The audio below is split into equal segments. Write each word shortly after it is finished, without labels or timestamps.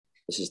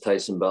This is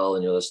Tyson Bell,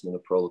 and you're listening to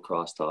Pro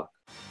Lacrosse Talk.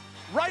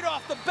 Right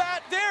off the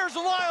bat, there's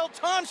Lyle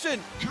Thompson.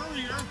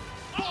 Courier,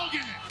 bogey.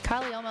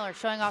 Kylie O'Miller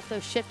showing off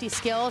those shifty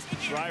skills.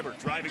 Schreiber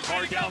driving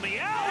hard down the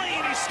alley,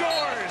 and he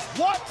scores.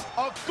 What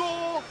a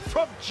goal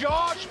from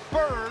Josh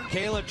Byrne.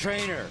 Caleb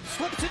Trainer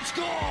Flips and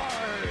scores.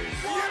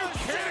 You're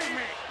kidding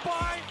me.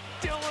 By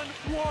Dylan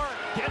Ward.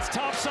 Gets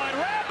topside.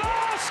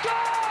 Rambo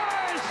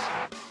scores.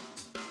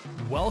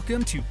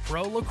 Welcome to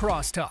Pro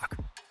Lacrosse Talk,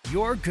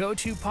 your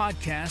go-to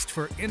podcast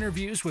for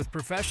interviews with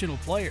professional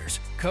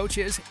players,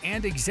 coaches,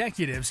 and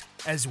executives,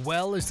 as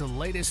well as the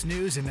latest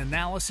news and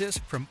analysis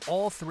from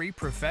all three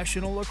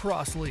professional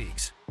lacrosse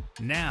leagues.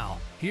 Now,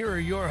 here are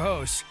your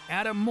hosts,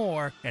 Adam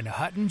Moore and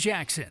Hutton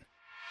Jackson.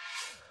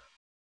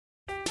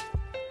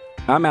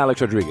 I'm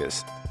Alex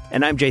Rodriguez.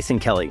 And I'm Jason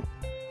Kelly.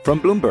 From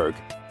Bloomberg,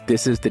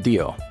 this is The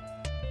Deal.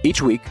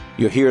 Each week,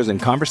 you'll hear us in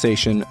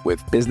conversation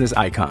with business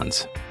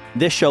icons.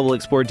 This show will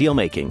explore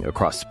deal-making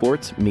across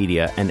sports,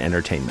 media, and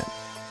entertainment.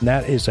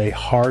 That is a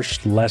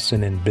harsh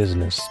lesson in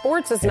business.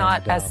 Sports is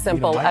not as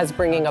simple as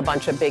bringing a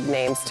bunch of big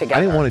names together.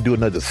 I didn't want to do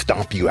another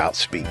stomp you out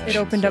speech. It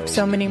opened up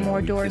so many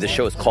more doors. The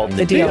show is called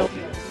The Deal.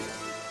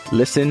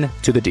 Listen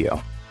to The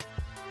Deal.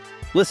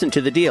 Listen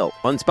to The Deal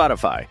on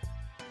Spotify.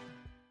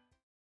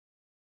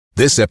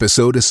 This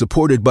episode is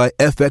supported by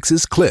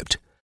FX's Clipped,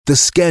 the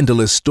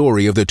scandalous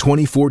story of the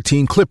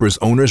 2014 Clippers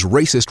owner's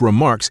racist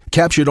remarks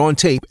captured on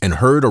tape and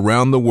heard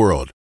around the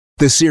world.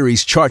 The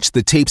series charts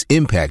the tape's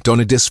impact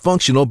on a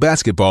dysfunctional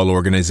basketball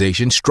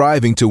organization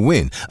striving to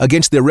win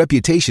against their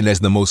reputation as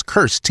the most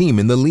cursed team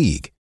in the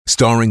league.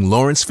 Starring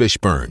Lawrence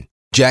Fishburne,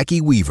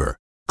 Jackie Weaver,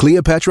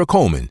 Cleopatra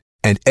Coleman,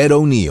 and Ed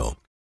O'Neill.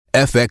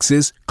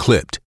 FX's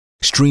Clipped,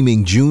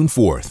 streaming June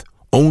 4th,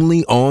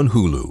 only on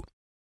Hulu.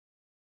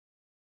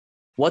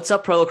 What's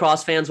up, Pro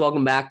Lacrosse fans?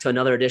 Welcome back to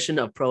another edition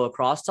of Pro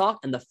Lacrosse Talk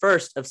and the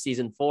first of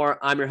season 4.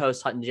 I'm your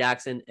host, Hutton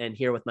Jackson, and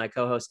here with my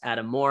co-host,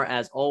 Adam Moore.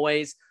 As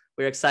always,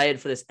 we're excited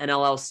for this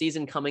NLL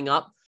season coming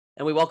up,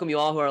 and we welcome you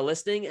all who are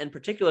listening, and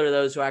particularly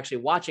those who are actually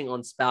watching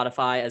on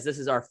Spotify, as this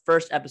is our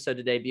first episode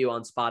to debut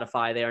on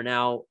Spotify. They are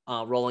now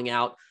rolling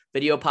out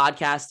video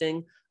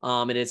podcasting,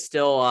 and it's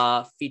still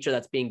a feature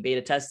that's being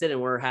beta tested, and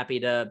we're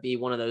happy to be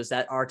one of those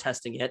that are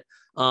testing it.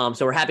 So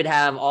we're happy to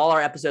have all our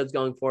episodes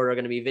going forward are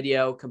going to be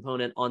video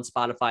component on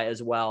Spotify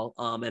as well.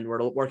 And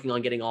we're working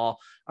on getting all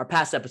our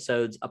past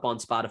episodes up on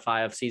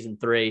Spotify of season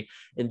 3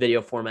 in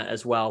video format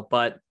as well.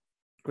 But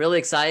really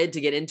excited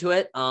to get into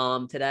it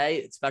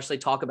today, especially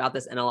talk about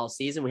this NLL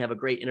season. We have a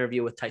great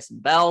interview with Tyson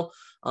Bell.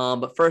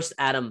 But first,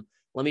 Adam,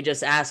 let me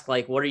just ask,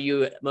 what are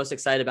you most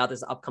excited about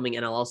this upcoming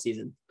NLL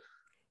season?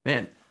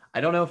 Man, I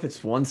don't know if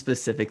it's one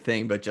specific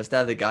thing, but just to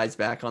have the guys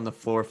back on the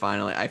floor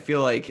finally, I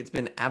feel like it's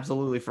been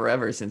absolutely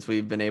forever since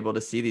we've been able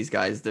to see these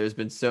guys. There's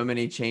been so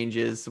many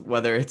changes,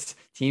 whether it's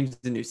teams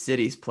in new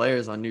cities,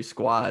 players on new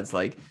squads,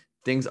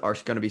 things are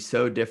going to be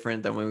so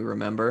different than when we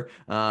remember.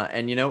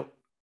 And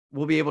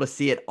we'll be able to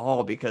see it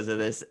all because of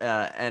this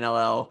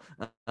NLL.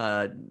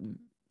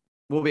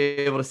 We'll be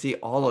able to see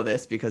all of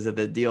this because of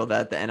the deal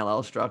that the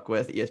NLL struck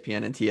with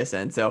ESPN and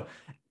TSN. So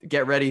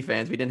get ready,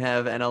 fans. We didn't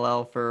have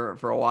NLL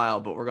for a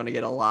while, but we're going to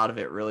get a lot of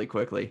it really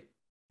quickly.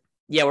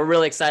 Yeah, we're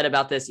really excited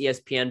about this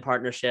ESPN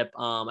partnership.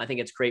 I think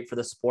it's great for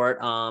the sport.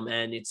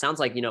 And it sounds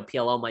like,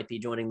 PLO might be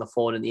joining the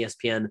fold in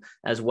ESPN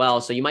as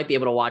well. So you might be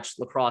able to watch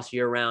lacrosse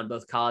year round,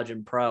 both college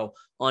and pro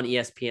on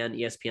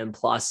ESPN, ESPN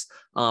Plus.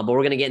 But we're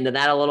going to get into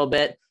that a little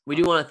bit. We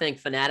do want to thank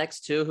Fanatics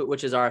too,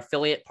 which is our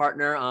affiliate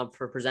partner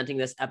for presenting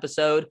this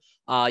episode.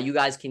 You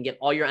guys can get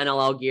all your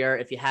NLL gear.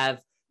 If you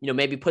have,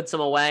 maybe put some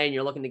away and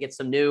you're looking to get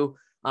some new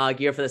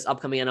gear for this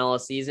upcoming NLL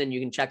season, you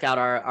can check out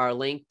our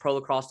link,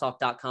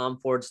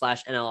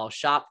 prolacrossetalk.com/NLL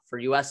shop for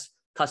US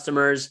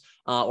customers,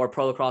 or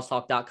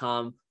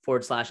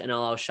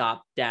prolacrossetalk.com/NLL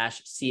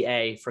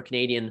shop-CA for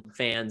Canadian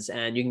fans.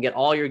 And you can get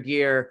all your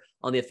gear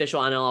on the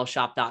official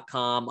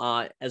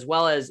NLLshop.com, as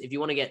well as if you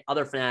want to get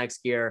other Fanatics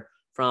gear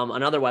from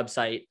another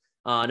website,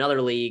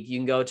 another league, you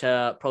can go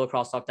to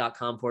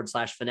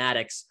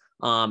prolacrossetalk.com/Fanatics.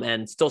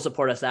 And still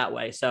support us that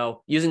way.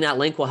 So using that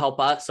link will help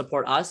us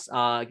support us.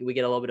 We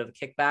get a little bit of a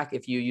kickback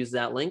if you use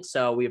that link.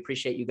 So we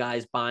appreciate you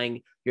guys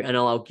buying your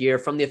NLL gear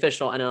from the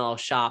official NLL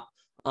shop.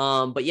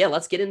 But yeah,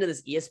 let's get into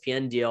this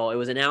ESPN deal. It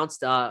was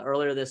announced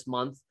earlier this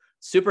month.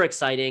 Super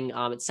exciting.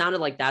 It sounded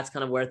like that's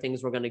kind of where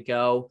things were going to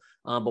go,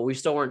 but we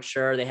still weren't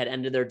sure. They had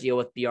ended their deal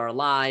with BR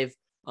Live,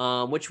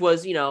 which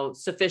was,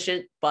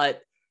 sufficient,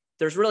 but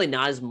there's really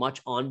not as much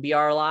on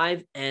BR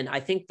Live. And I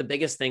think the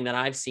biggest thing that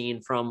I've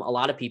seen from a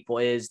lot of people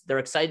is they're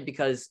excited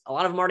because a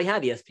lot of them already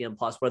have ESPN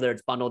Plus, whether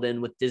it's bundled in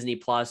with Disney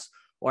Plus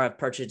or have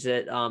purchased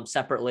it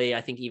separately.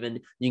 I think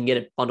even you can get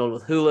it bundled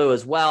with Hulu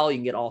as well. You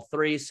can get all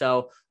three.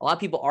 So a lot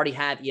of people already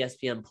have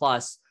ESPN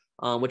Plus,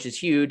 which is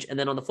huge. And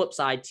then on the flip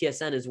side,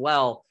 TSN as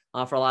well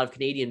for a lot of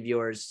Canadian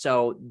viewers.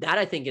 So that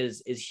I think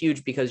is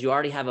huge because you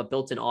already have a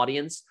built-in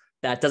audience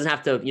that doesn't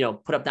have to,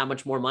 put up that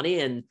much more money.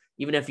 And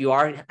even if you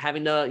are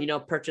having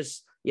to,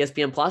 purchase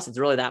ESPN Plus, it's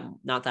really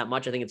not that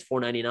much. I think it's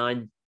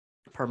 $4.99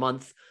 per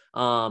month,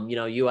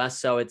 US.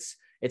 So it's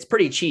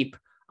pretty cheap.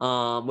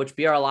 which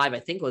BR Live, I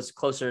think, was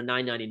closer to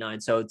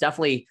 $9.99. So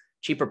definitely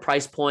cheaper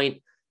price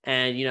point.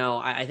 And,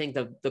 I think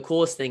the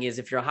coolest thing is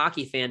if you're a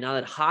hockey fan, now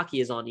that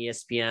hockey is on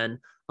ESPN,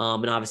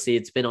 and obviously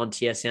it's been on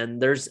TSN,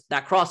 there's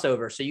that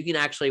crossover. So you can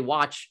actually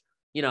watch,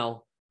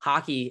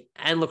 hockey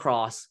and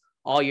lacrosse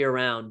all year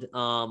round,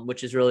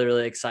 which is really,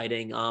 really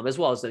exciting, as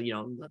well as,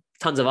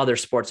 tons of other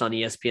sports on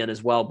ESPN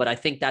as well. But I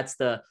think that's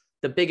the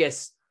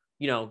biggest,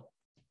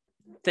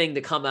 thing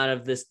to come out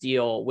of this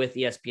deal with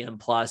ESPN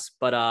Plus.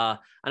 But I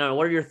don't know,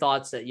 what are your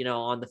thoughts that,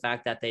 on the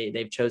fact that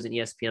they've chosen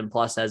ESPN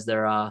Plus as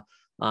their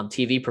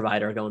TV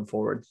provider going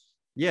forward?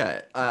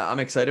 Yeah, I'm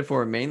excited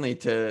for it, mainly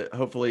to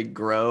hopefully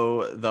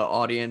grow the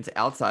audience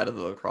outside of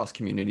the lacrosse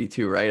community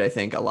too, right? I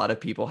think a lot of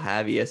people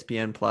have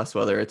ESPN Plus,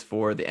 whether it's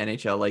for the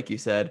NHL, like you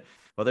said,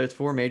 whether it's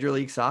for Major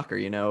League Soccer.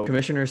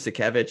 Commissioner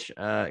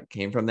Sakevich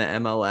came from the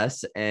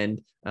MLS,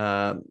 and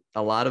a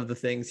lot of the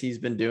things he's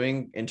been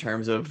doing in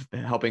terms of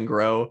helping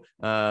grow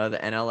the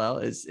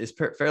NLL is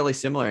fairly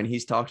similar. And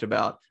he's talked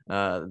about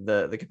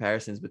the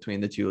comparisons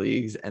between the two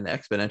leagues and the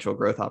exponential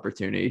growth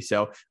opportunity.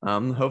 So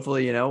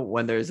hopefully,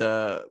 when there's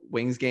a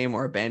Wings game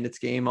or a Bandits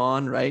game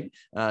on, right,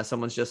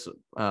 someone's just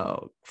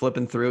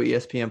flipping through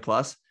ESPN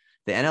Plus,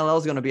 the NLL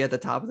is going to be at the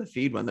top of the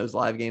feed when those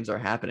live games are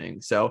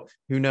happening. So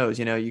who knows,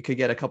 you could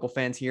get a couple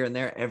fans here and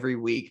there every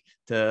week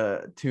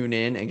to tune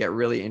in and get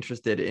really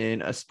interested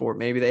in a sport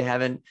maybe they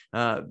haven't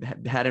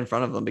had in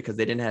front of them because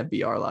they didn't have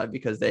BR Live,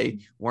 because they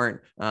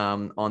weren't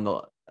on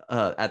the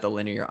at the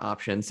linear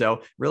option.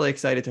 So really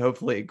excited to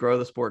hopefully grow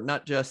the sport,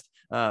 not just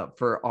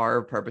for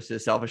our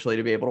purposes selfishly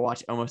to be able to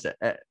watch almost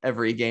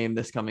every game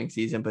this coming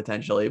season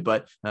potentially,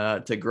 but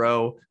to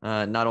grow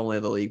not only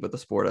the league, but the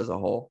sport as a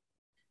whole.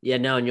 Yeah,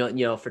 no, and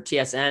for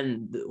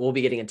TSN, we'll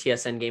be getting a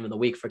TSN game of the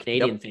week for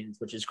Canadian fans,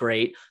 which is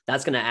great.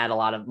 That's going to add a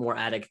lot of more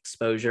added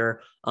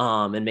exposure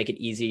and make it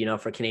easy,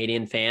 for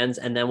Canadian fans.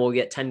 And then we'll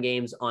get 10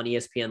 games on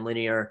ESPN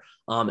linear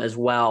as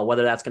well,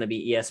 whether that's going to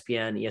be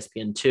ESPN,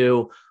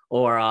 ESPN2,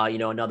 or,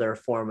 another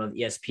form of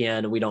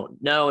ESPN. We don't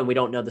know, and we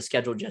don't know the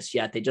schedule just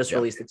yet. They just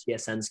released the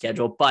TSN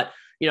schedule, but,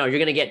 you're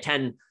going to get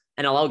 10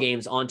 NLL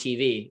games on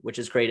TV, which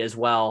is great as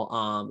well.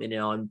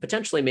 And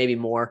potentially maybe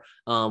more.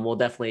 We'll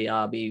definitely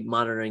be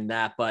monitoring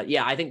that. But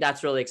yeah, I think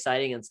that's really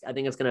exciting. And I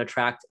think it's going to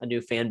attract a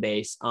new fan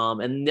base.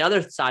 And the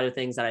other side of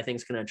things that I think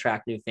is going to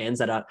attract new fans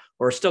that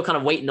we're still kind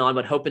of waiting on,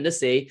 but hoping to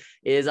see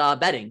is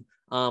betting.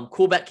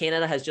 Coolbet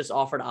Canada has just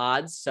offered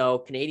odds. So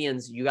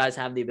Canadians, you guys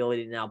have the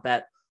ability to now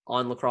bet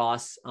on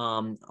lacrosse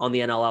on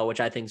the NLL,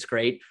 which I think is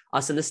great.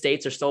 Us in the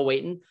States are still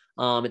waiting.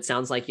 It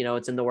sounds like,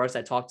 it's in the works.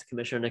 I talked to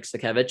Commissioner Nick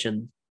Sakevich,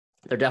 and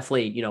they're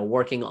definitely,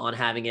 working on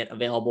having it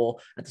available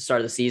at the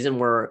start of the season.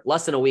 We're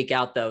less than a week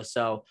out though.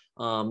 So,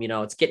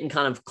 it's getting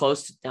kind of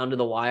close down to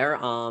the wire.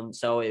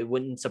 So it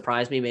wouldn't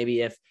surprise me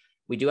maybe if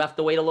we do have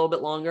to wait a little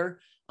bit longer.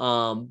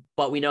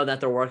 But we know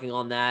that they're working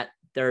on that.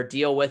 Their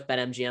deal with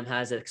BetMGM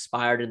has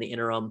expired in the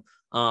interim.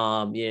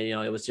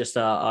 It was just a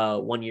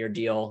 1-year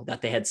deal that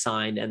they had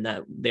signed, and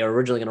that they were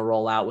originally going to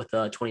roll out with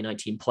the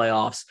 2019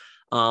 playoffs.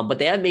 But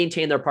they have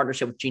maintained their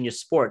partnership with Genius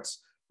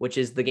Sports, which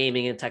is the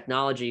gaming and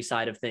technology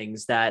side of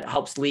things that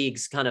helps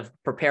leagues kind of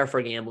prepare for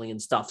gambling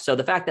and stuff. So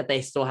the fact that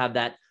they still have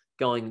that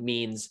going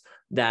means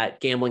that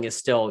gambling is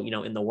still,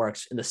 in the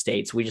works in the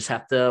States. We just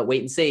have to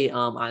wait and see.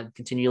 I'm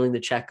continuing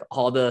to check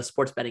all the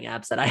sports betting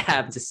apps that I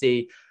have to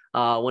see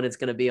when it's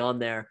going to be on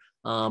there.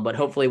 But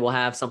hopefully we'll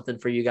have something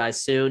for you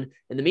guys soon.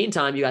 In the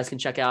meantime, you guys can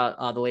check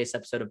out the latest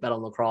episode of Bet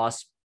on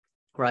Lacrosse,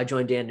 where I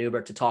joined Dan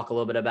Newbert to talk a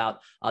little bit about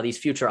these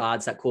future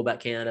odds that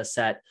Coolbet Canada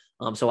set.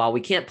 So while we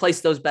can't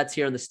place those bets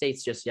here in the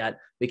States just yet,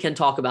 we can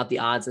talk about the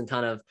odds and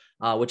kind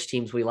of which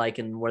teams we like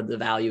and where the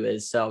value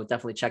is. So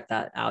definitely check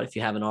that out if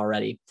you haven't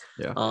already.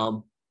 Yeah.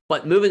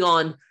 But moving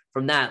on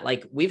from that,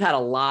 we've had a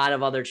lot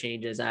of other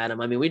changes,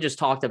 Adam. I mean, we just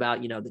talked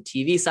about, the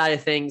TV side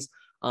of things,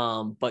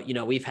 but,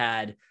 we've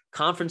had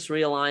conference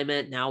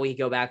realignment. Now we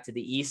go back to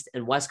the East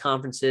and West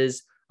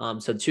conferences.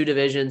 So 2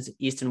 divisions,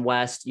 East and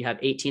West. You have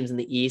 8 teams in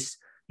the East.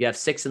 You have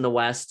 6 in the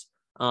West,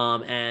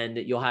 and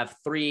you'll have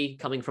 3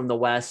 coming from the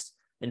West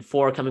and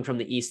 4 coming from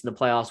the East in the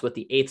playoffs, with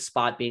the 8th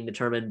spot being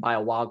determined by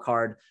a wild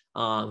card.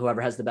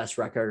 Whoever has the best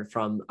record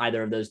from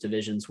either of those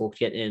divisions will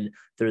get in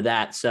through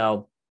that.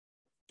 So,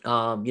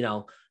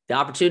 the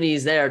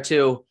opportunities there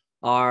too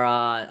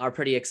are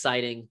pretty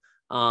exciting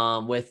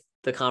with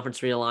the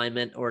conference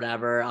realignment or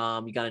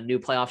whatever. You got a new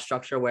playoff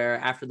structure where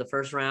after the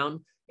first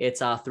round,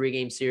 it's a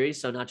 3-game series.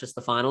 So not just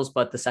the finals,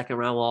 but the second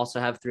round will also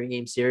have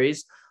 3-game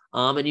series.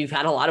 And you've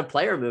had a lot of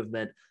player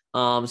movement.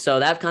 So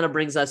that kind of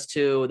brings us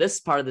to this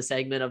part of the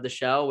segment of the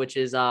show, which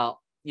is,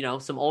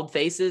 some old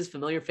faces,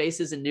 familiar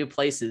faces, and new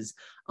places.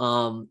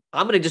 I'm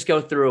going to just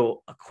go through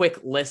a quick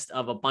list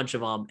of a bunch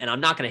of them, and I'm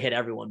not going to hit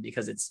everyone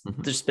because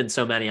there's been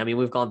so many. I mean,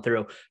 we've gone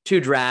through 2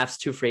 drafts,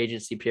 2 free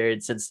agency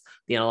periods since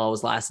the NLL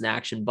was last in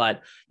action,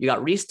 but you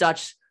got Reese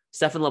Dutch,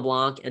 Stephen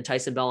LeBlanc, and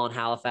Tyson Bell on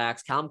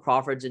Halifax. Callum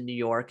Crawford's in New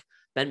York.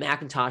 Ben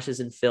McIntosh is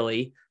in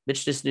Philly.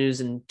 Mitch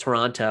Disnew's in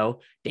Toronto.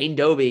 Dane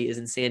Doby is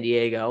in San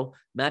Diego.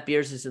 Matt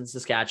Beers is in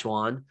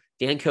Saskatchewan.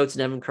 Dan Coates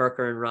and Evan Kirk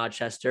are in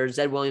Rochester.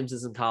 Zed Williams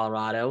is in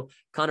Colorado.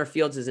 Connor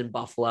Fields is in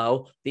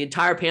Buffalo. The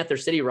entire Panther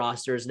City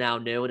roster is now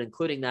new, and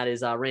including that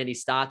is Randy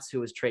Stotts, who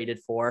was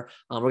traded for.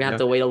 We're going to have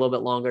to wait a little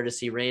bit longer to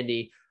see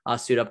Randy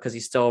suit up because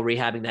he's still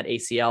rehabbing that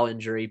ACL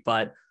injury.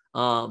 But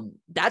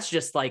that's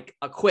just like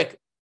a quick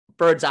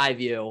bird's eye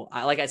view.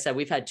 Like I said,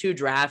 we've had 2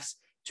 drafts,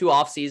 2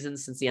 off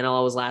seasons since the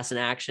NLL was last in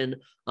action.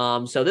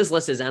 So this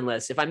list is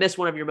endless. If I missed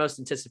one of your most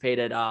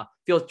anticipated,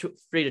 feel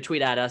free to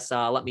tweet at us.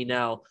 Let me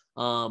know.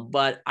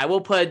 But I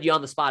will put you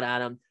on the spot,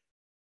 Adam.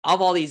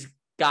 Of all these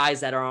guys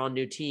that are on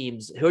new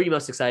teams, who are you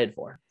most excited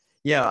for?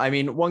 Yeah, I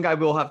mean, one guy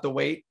we'll have to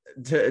wait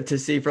to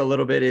see for a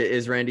little bit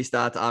is Randy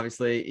Stotts.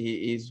 Obviously,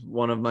 he's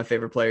one of my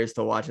favorite players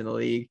to watch in the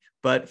league.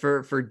 But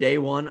for day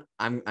one,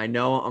 I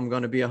know I'm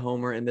going to be a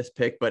homer in this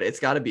pick, but it's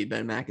got to be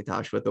Ben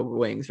McIntosh with the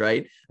Wings,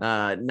 right?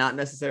 Not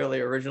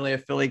necessarily originally a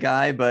Philly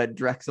guy, but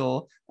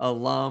Drexel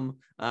alum.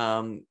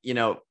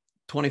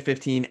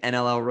 2015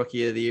 NLL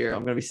Rookie of the Year.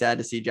 I'm going to be sad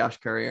to see Josh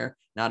Courier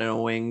not in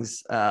a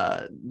Wings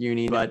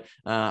uni, but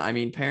I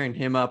mean, pairing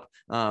him up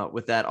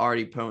with that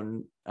already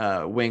potent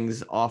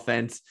Wings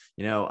offense,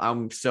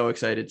 I'm so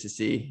excited to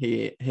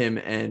see him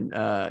and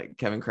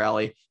Kevin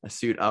Crowley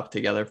suit up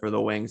together for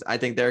the Wings. I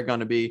think they're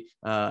going to be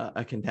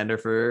a contender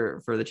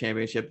for the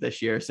championship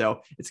this year. So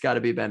it's got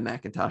to be Ben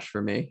McIntosh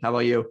for me. How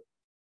about you?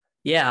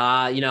 Yeah,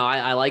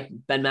 I like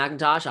Ben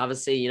McIntosh.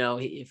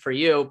 Obviously, for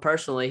you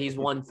personally, he's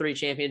won 3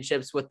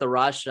 championships with the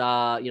Rush,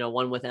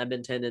 1 with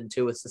Edmonton and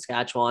 2 with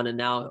Saskatchewan. And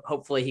now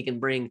hopefully he can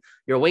bring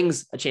your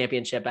Wings a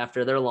championship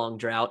after their long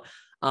drought.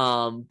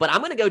 But I'm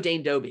going to go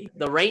Dane Dobbie,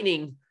 the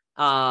reigning,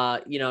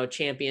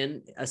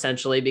 champion,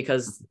 essentially,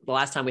 because the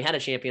last time we had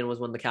a champion was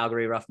when the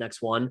Calgary Roughnecks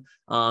won.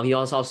 He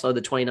was also the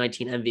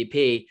 2019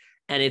 MVP.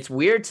 And it's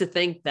weird to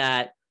think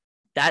that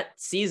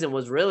season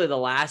was really the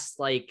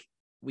last,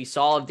 we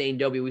saw of Dane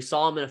Dobbie. We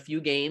saw him in a few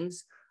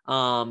games,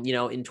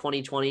 in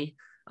 2020.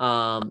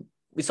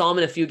 We saw him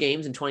in a few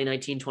games in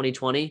 2019,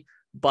 2020,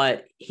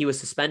 but he was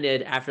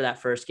suspended after that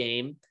first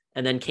game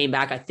and then came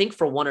back, I think,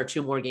 for 1 or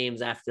 2 more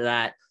games after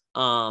that.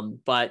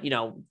 But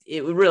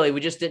we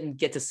just didn't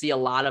get to see a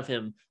lot of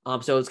him.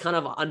 So it's kind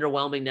of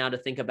underwhelming now to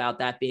think about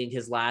that being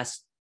his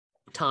last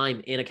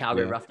time in a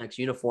Calgary Roughnecks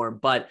uniform,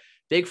 but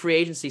big free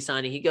agency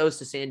signing. He goes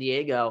to San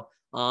Diego.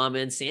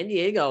 And San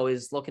Diego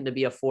is looking to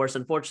be a force.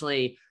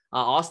 Unfortunately,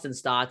 Austin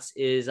Stotts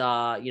is,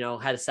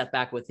 had a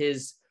setback with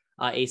his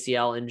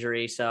ACL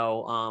injury.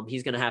 So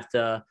he's going to have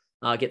to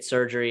get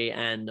surgery.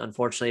 And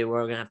unfortunately,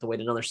 we're going to have to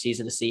wait another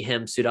season to see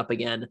him suit up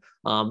again.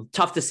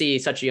 Tough to see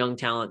such a young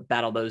talent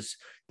battle those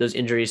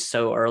injuries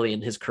so early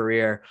in his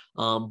career.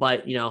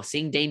 But,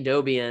 seeing Dane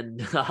Dobbie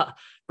and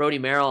Brody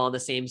Merrill on the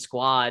same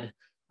squad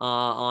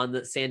on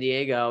the San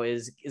Diego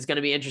is going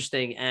to be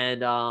interesting.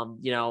 And,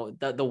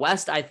 the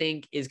West, I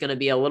think, is going to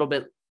be a little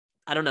bit,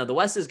 I don't know. The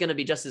West is going to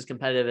be just as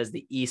competitive as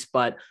the East,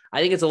 but I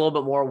think it's a little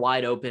bit more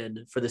wide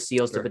open for the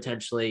Seals to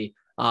potentially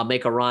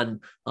make a run.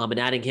 And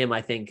adding him,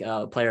 I think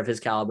a player of his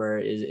caliber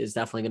is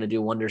definitely going to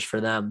do wonders for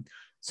them.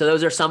 So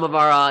those are some of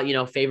our,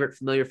 favorite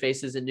familiar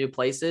faces in new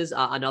places.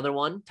 Another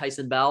one,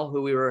 Tyson Bell,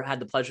 who we had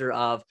the pleasure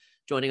of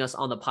joining us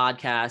on the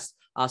podcast.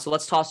 So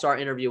let's toss our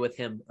interview with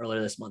him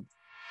earlier this month.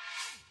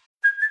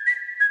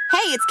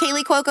 Hey, it's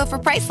Kaylee Cuoco for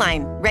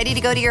Priceline. Ready to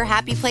go to your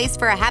happy place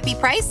for a happy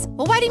price?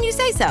 Well, why didn't you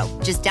say so?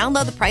 Just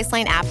download the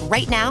Priceline app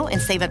right now and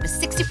save up to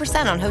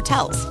 60% on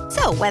hotels.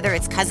 So whether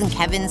it's Cousin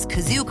Kevin's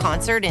Kazoo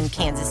Concert in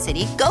Kansas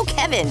City, go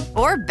Kevin,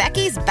 or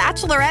Becky's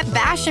Bachelorette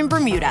Bash in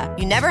Bermuda,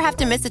 you never have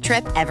to miss a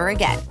trip ever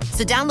again.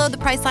 So download the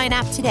Priceline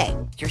app today.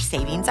 Your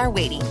savings are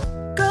waiting.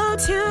 Go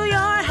to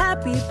your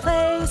happy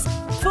place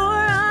for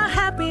a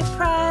happy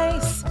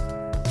price.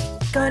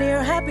 Go to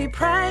your happy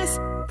price,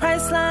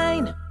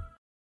 Priceline.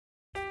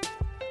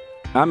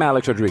 I'm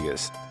Alex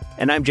Rodriguez.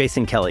 And I'm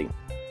Jason Kelly.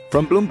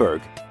 From Bloomberg,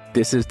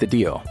 this is The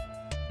Deal.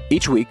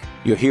 Each week,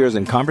 you'll hear us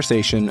in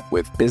conversation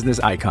with business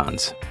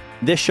icons.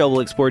 This show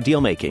will explore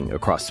deal-making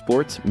across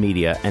sports,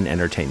 media, and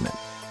entertainment.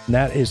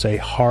 That is a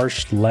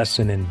harsh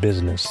lesson in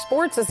business.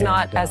 Sports is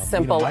not as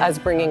simple as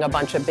bringing a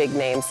bunch of big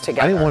names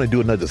together. I didn't want to do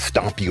another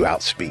stomp you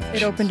out speech.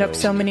 It opened up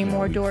so many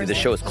more doors. The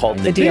show is called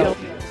The Deal.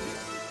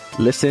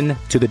 Listen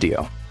to The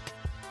Deal.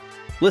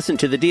 Listen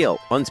to The Deal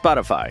on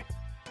Spotify.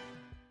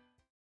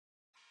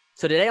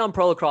 So today on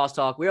Pro Lacrosse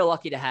Talk, we are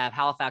lucky to have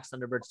Halifax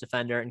Thunderbirds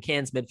defender and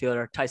Cairns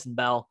midfielder Tyson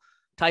Bell.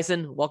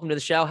 Tyson, welcome to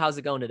the show. How's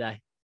it going today?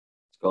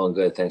 It's going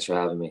good. Thanks for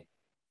having me.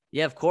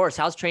 Yeah, of course.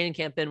 How's training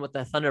camp been with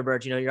the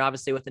Thunderbirds? You're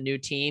obviously with a new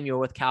team. You were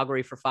with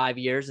Calgary for 5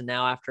 years, and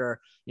now after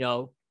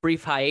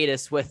brief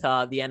hiatus with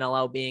the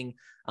NLL being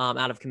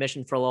out of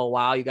commission for a little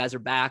while, you guys are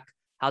back.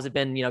 How's it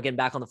been? Getting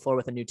back on the floor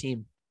with a new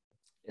team.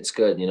 It's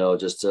good.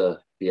 Just to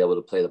be able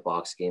to play the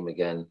box game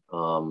again.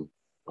 I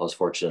was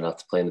fortunate enough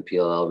to play in the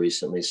PLL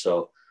recently,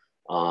 so.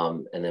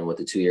 And then with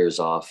the 2 years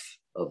off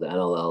of the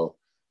NLL,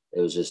 it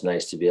was just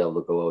nice to be able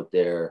to go out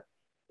there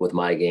with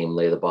my game,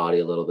 lay the body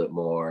a little bit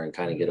more and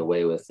kind of get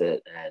away with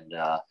it. And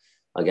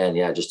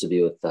again, just to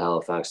be with the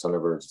Halifax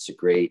Thunderbirds, it's a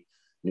great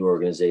new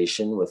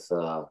organization with,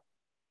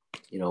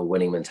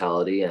 winning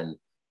mentality. And,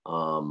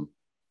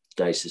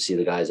 nice to see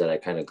the guys that I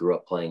kind of grew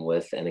up playing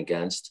with and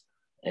against,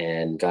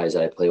 and guys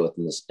that I play with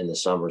in the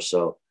summer.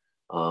 So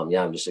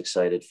yeah, I'm just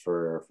excited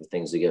for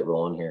things to get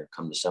rolling here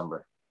come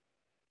December.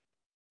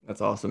 That's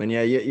awesome. And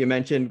yeah, you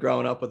mentioned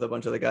growing up with a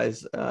bunch of the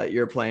guys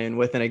you're playing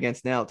with and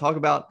against now. Talk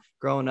about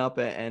growing up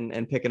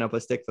and picking up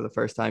a stick for the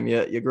first time.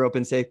 You grew up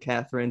in St.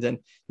 Catharines, and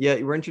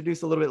you were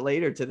introduced a little bit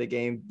later to the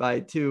game by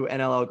two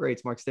NLL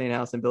greats, Mark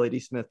Stainhouse and Billy D.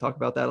 Smith. Talk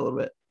about that a little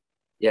bit.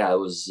 Yeah, it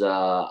was,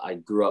 I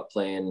grew up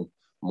playing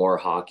more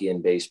hockey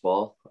and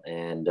baseball,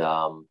 and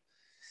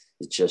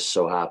it just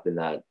so happened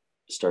that I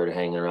started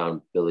hanging around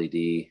Billy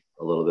D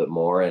a little bit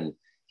more, and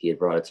he had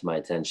brought it to my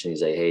attention.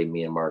 He's like, hey,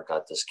 me and Mark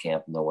got this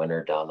camp in the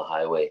winter down the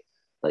highway.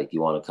 Like,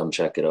 you want to come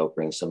check it out,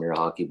 bring some of your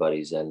hockey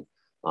buddies. And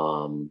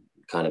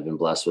kind of been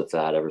blessed with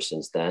that ever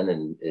since then.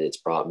 And it's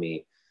brought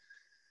me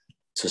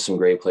to some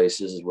great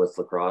places with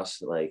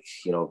lacrosse, like,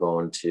 you know,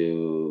 going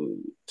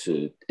to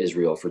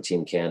Israel for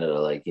Team Canada.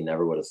 Like, you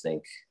never would have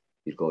think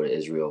you'd go to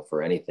Israel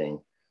for anything,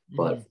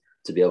 but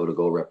to be able to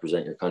go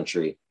represent your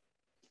country,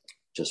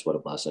 just what a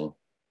blessing.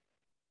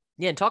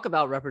 Yeah, and talk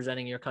about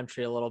representing your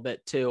country a little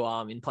bit too,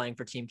 in playing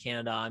for Team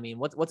Canada. I mean,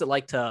 what's it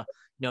like to,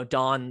 you know,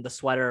 don the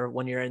sweater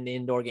when you're in the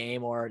indoor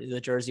game or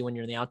the jersey when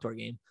you're in the outdoor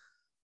game?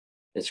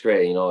 It's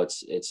great. You know,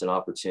 it's an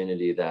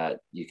opportunity that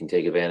you can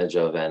take advantage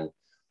of, and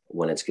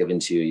when it's given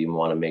to you, you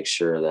want to make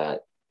sure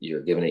that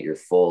you're giving it your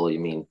full. You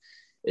mean,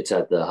 it's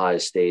at the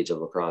highest stage of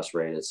lacrosse,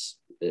 right?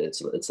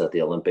 It's at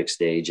the Olympic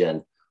stage,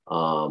 and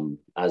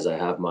as I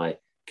have my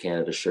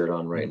Canada shirt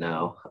on right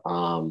now,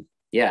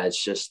 yeah,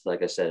 it's just,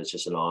 like I said, it's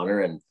just an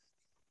honor, and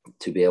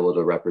to be able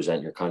to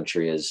represent your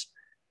country is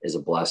a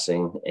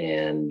blessing,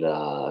 and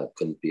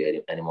couldn't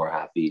be any more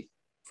happy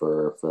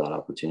for that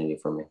opportunity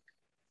for me.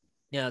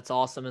 Yeah, it's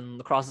awesome. And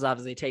lacrosse is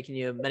obviously taking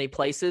you many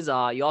places.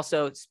 You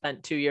also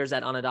spent 2 years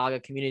at Onondaga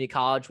Community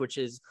College, which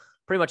is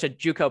pretty much a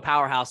JUCO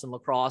powerhouse in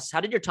lacrosse.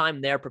 How did your time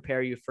there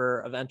prepare you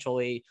for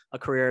eventually a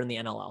career in the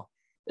NLL?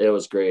 It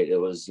was great. It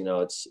was, you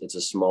know, it's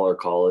a smaller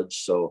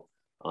college, so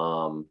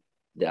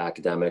the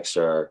academics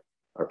are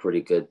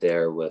pretty good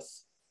there. With,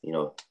 you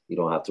know, you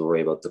don't have to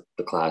worry about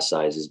the class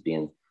sizes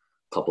being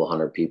a couple of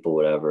hundred people,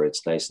 whatever.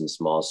 It's nice and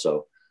small.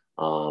 So,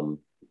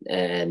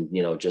 and,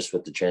 you know, just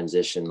with the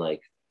transition,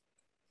 like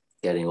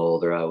getting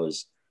older, I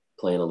was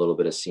playing a little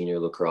bit of senior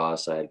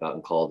lacrosse. I had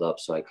gotten called up,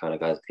 so I kind of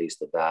got a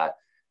taste of that.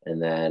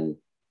 And then,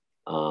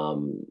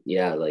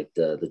 yeah, like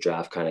the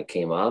draft kind of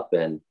came up,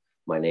 and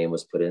my name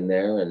was put in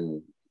there,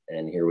 and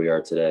here we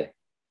are today.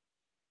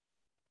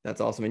 That's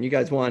awesome. And you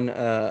guys won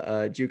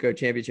a JUCO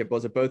championship.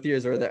 Was it both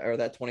years or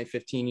that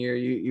 2015 year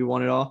you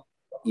won it all?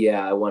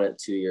 Yeah, I won it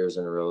 2 years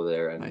in a row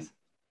there. And nice.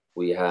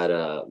 we had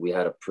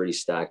a pretty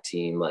stacked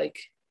team. Like,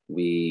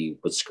 we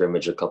would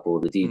scrimmage a couple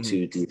of the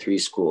D2, D3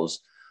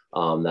 schools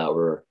that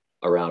were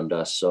around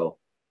us. So,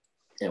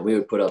 and we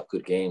would put up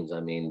good games. I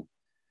mean,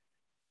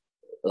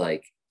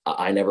 like,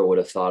 I never would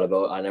have thought,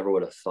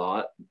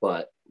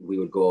 but we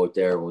would go out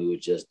there and we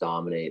would just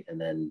dominate.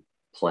 And then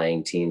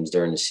playing teams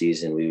during the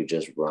season, we would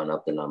just run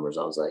up the numbers.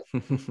 I was like,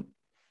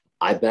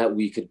 I bet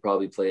we could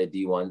probably play a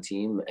D1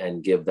 team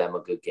and give them a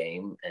good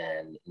game,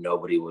 and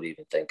nobody would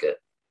even think it.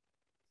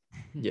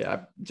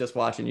 Yeah, just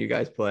watching you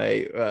guys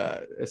play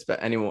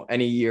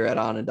any year at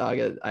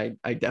Onondaga,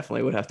 I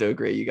definitely would have to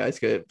agree. You guys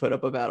could put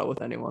up a battle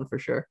with anyone for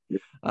sure.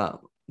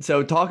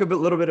 So talk a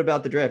little bit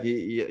about the draft.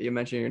 You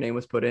mentioned your name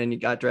was put in. You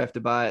got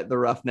drafted by the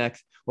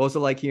Roughnecks. What was it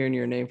like hearing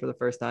your name for the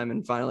first time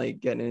and finally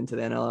getting into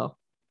the NLL?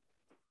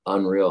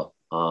 Unreal.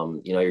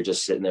 You know, you're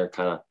just sitting there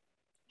kind of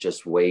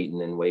just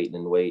waiting.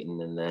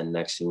 And then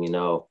next thing you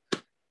know,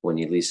 when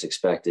you least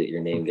expect it,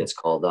 your name gets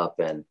called up.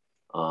 And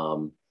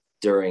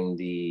during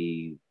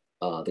the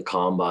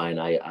combine,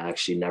 I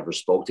actually never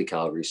spoke to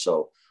Calgary.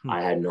 So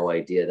I had no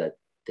idea that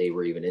they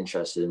were even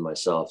interested in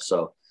myself.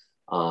 So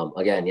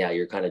again, yeah,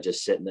 you're kind of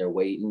just sitting there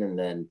waiting, and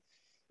then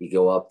you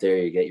go up there,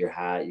 you get your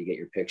hat, you get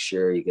your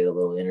picture, you get a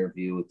little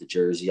interview with the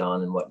jersey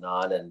on and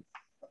whatnot. And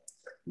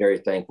very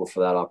thankful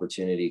for that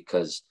opportunity,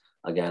 because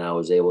again, I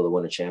was able to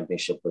win a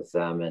championship with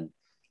them. And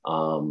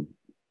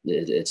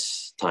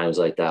it's times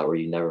like that where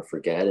you never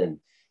forget, and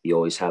you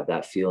always have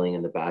that feeling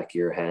in the back of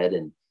your head.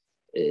 And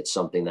it's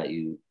something that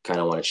you kind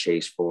of want to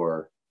chase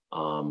for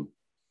from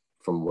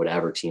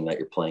whatever team that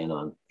you're playing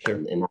on. Sure.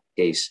 In that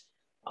case,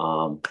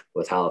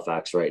 with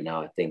Halifax right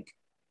now, I think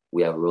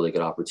we have a really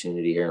good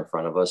opportunity here in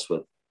front of us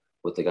with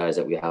the guys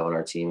that we have on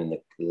our team and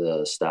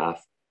the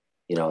staff.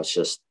 You know, it's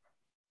just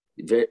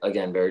very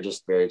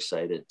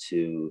excited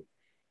to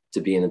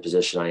be in the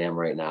position I am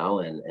right now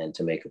and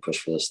to make a push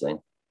for this thing.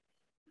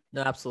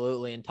 No,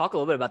 absolutely. And talk a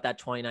little bit about that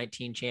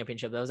 2019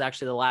 championship. That was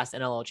actually the last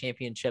NLL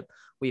championship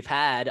we've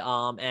had.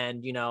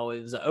 And, you know,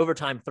 it was an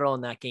overtime thrill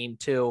in that game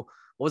too.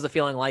 What was the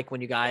feeling like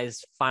when you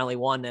guys finally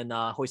won and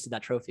hoisted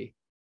that trophy?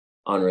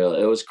 Unreal.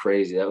 It was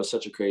crazy. That was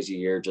such a crazy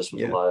year, just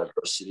with a lot of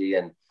adversity.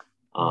 And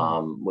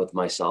with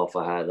myself,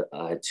 I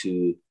had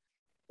two,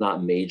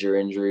 not major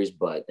injuries,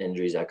 but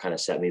injuries that kind of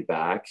set me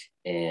back.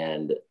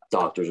 And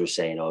doctors were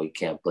saying, oh, you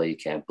can't play.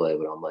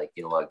 But I'm like,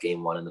 you know what,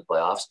 game one in the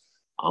playoffs,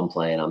 I'm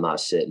playing. I'm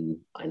not sitting.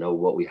 I know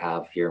what we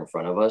have here in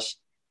front of us,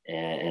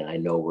 and I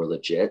know we're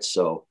legit.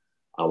 So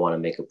I want to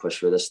make a push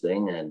for this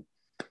thing. And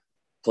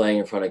playing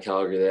in front of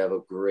Calgary, they have a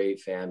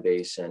great fan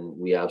base, and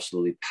we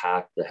absolutely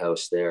packed the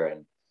house there.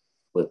 And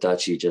with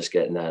Dutchy just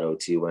getting that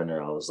OT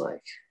winner, I was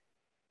like,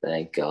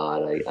 thank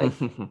God.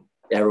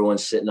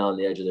 Everyone's sitting on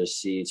the edge of their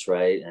seats,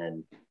 right?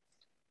 And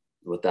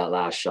with that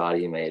last shot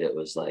he made, it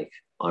was like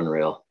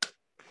unreal.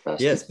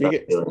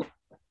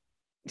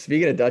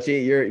 Speaking of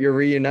Dutchy, you're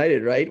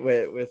reunited, right,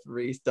 with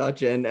Reese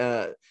Dutch and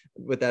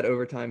with that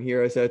overtime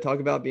hero. So talk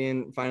about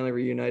being finally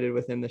reunited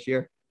with him this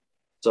year.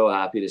 So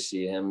happy to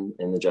see him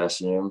in the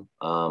dressing room.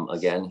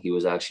 Again, he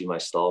was actually my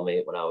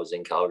stallmate when I was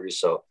in Calgary,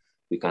 so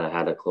we kind of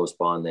had a close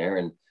bond there.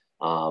 And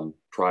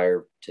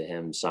prior to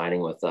him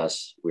signing with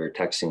us, we were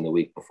texting the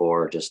week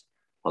before.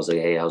 I was like,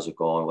 hey, how's it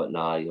going?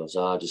 Whatnot. He goes,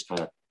 just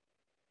kind of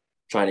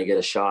trying to get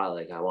a shot.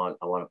 Like, I want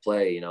to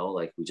play,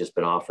 like we've just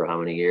been off for how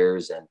many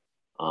years.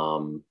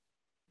 And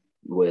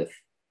with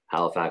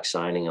Halifax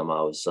signing him,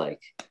 I was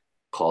like,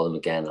 called him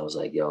again. I was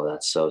like, yo,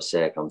 that's so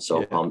sick. I'm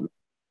so pumped.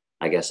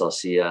 I guess I'll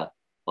see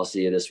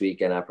you this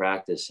weekend at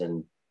practice.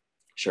 And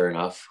sure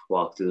enough,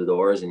 walked through the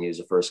doors and he was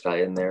the first guy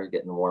in there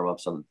getting warm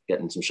ups,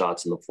 getting some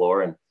shots on the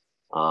floor. And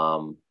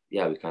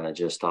we kind of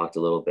just talked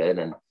a little bit,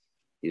 and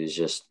he was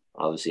just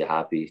obviously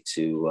happy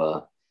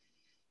to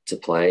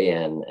play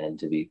and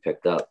to be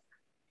picked up.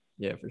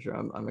 Yeah, for sure.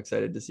 I'm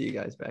excited to see you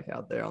guys back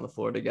out there on the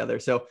floor together.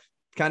 So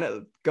kind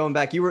of going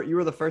back, you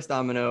were the first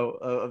domino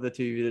of the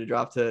two of you to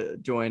drop to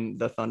join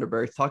the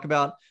Thunderbirds. Talk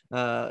about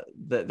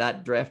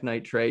that draft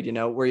night trade.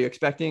 Were you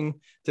expecting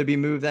to be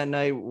moved that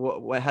night?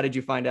 How did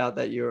you find out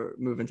that you're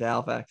moving to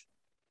Halifax?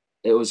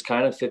 It was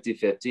kind of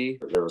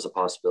 50-50. There was a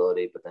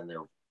possibility, but then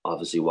there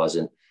obviously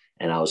wasn't.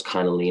 And I was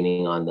kind of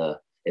leaning on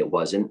it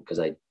wasn't, because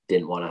I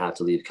didn't want to have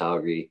to leave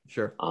Calgary.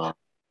 Sure.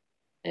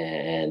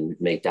 And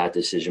make that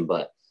decision.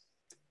 But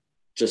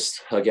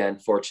just, again,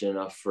 fortunate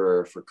enough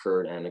for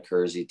Kurt and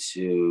Kersey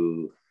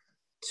to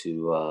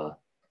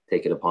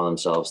take it upon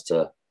themselves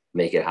to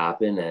make it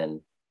happen.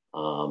 And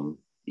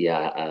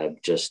I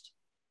just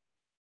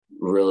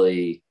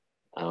really,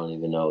 I don't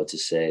even know what to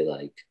say,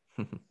 like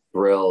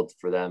thrilled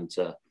for them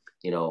to,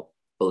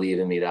 believe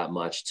in me that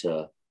much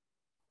to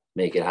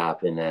make it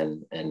happen.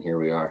 And here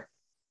we are.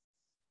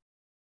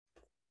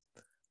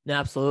 No,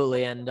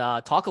 absolutely. And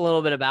talk a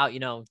little bit about,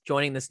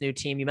 joining this new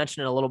team. You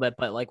mentioned it a little bit,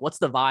 but like, what's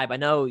the vibe? I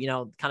know,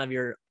 kind of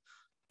your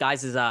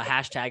guys'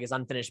 hashtag is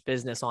unfinished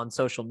business on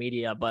social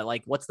media, but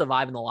like, what's the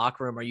vibe in the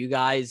locker room? Are you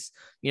guys,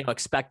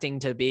 expecting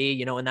to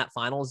be, in that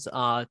finals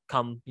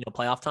come,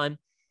 playoff time?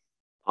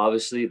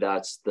 Obviously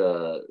that's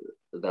the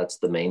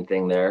main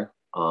thing there.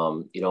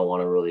 You don't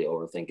want to really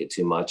overthink it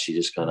too much. You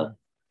just kind of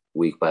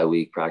week by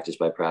week, practice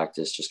by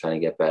practice, just kind of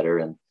get better.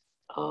 And,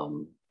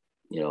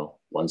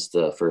 once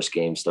the first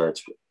game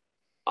starts,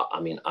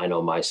 I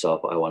know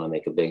myself, I want to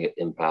make a big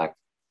impact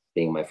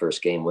being my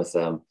first game with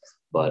them,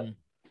 but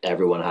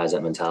everyone has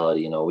that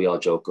mentality. We all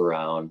joke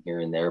around here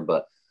and there,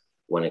 but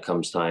when it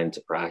comes time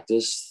to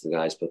practice, the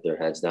guys put their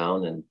heads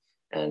down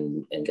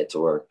and get to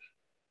work.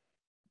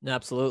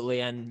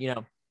 Absolutely. And,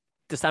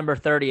 December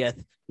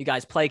 30th, you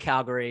guys play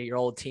Calgary, your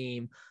old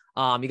team.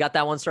 You got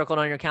that one circled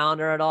on your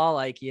calendar at all?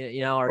 Like,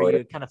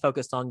 you kind of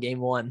focused on game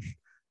one?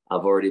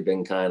 I've already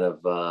been kind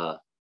of,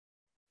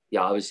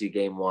 obviously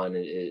game one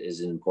is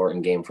an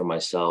important game for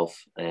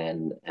myself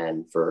and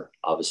for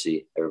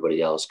obviously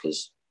everybody else,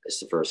 because it's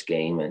the first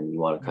game and you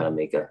want to kind of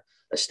make a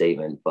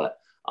statement. But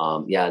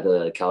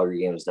the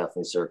Calgary game is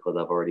definitely circled.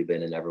 I've already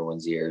been in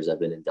everyone's ears. I've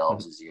been in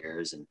Delves'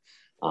 ears, and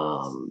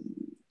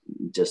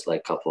just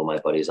like a couple of my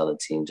buddies on the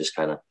team, just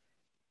kind of,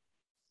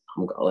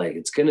 I'm like,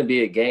 it's going to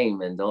be a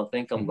game, and don't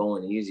think I'm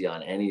going easy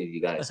on any of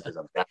you guys, because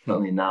I'm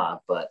definitely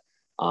not. But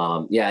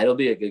it'll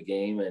be a good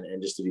game,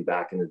 and just to be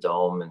back in the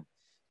Dome and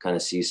kind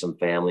of see some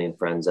family and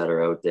friends that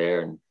are out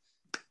there, and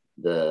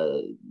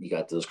you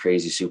got those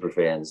crazy super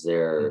fans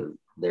there.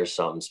 There's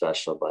something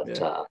special,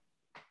 but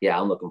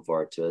I'm looking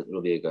forward to it.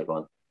 It'll be a good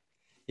one.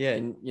 Yeah.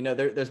 And,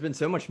 there's been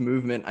so much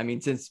movement. I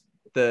mean, since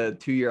the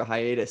 2-year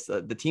hiatus,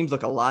 the teams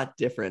look a lot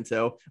different.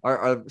 So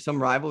are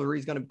some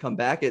rivalries going to come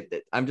back?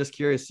 I'm just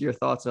curious your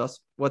thoughts on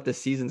what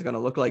this season's going to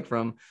look like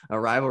from a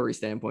rivalry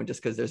standpoint,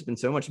 just because there's been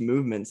so much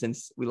movement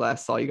since we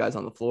last saw you guys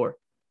on the floor.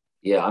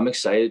 Yeah, I'm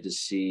excited to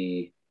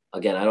see.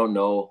 Again, I don't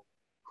know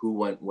who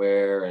went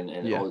where and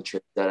all the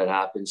trips that had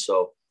happened.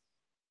 So,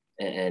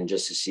 and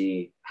just to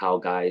see how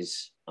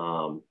guys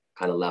kind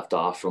of left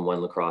off from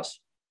when lacrosse,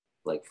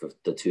 like for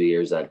the 2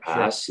 years that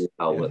passed,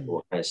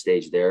 what kind of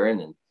stage they're in.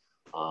 And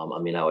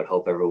I would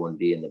hope everyone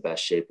be in the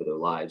best shape of their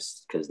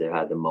lives, because they've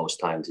had the most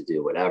time to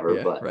do whatever.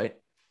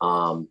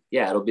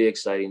 It'll be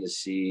exciting to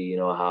see,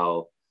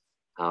 how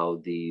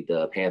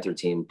the Panther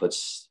team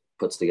puts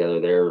together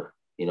their,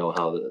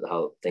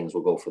 how things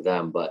will go for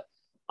them. But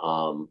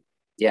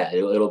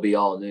it'll be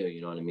all new,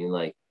 you know what I mean?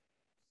 Like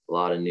a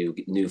lot of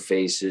new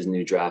faces,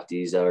 new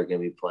draftees that are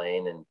going to be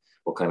playing, and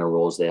what kind of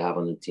roles they have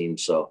on the team.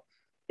 So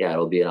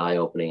it'll be an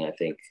eye-opening, I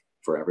think,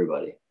 for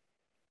everybody.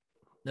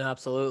 No,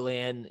 absolutely.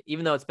 And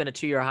even though it's been a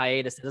 2-year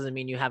hiatus, it doesn't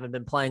mean you haven't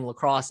been playing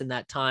lacrosse in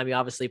that time. You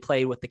obviously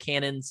played with the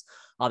Cannons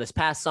this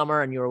past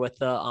summer, and you were with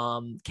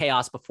the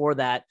Chaos before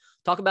that.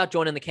 Talk about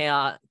joining the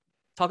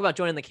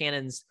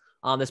Cannons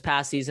this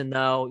past season,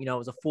 though. You know, it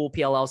was a full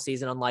PLL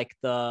season, unlike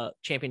the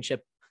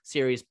championship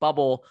series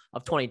bubble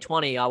of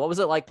 2020. What was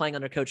it like playing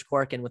under Coach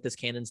Quirk and with this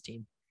Cannons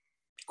team?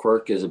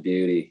 Quirk is a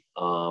beauty.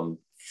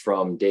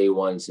 From day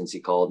one, since he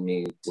called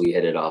me, we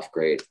hit it off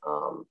great.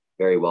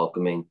 Very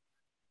welcoming.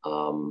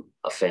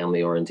 A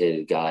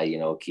family-oriented guy, you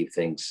know, keep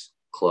things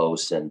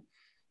close, and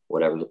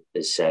whatever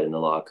is said in the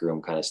locker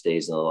room kind of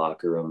stays in the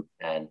locker room.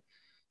 And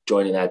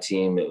joining that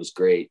team, it was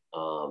great.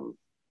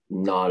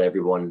 Not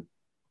everyone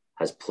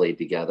has played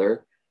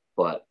together,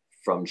 but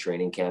from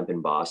training camp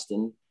in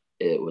Boston,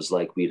 it was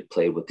like we'd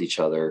played with each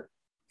other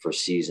for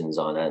seasons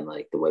on end,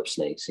 like the Whip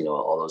Snakes. You know,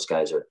 all those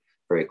guys are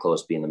very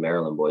close, being the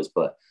Maryland boys,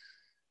 but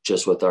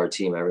just with our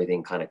team,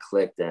 everything kind of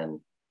clicked. And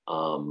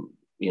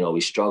you know,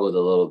 we struggled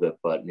a little bit,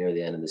 but near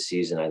the end of the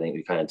season, I think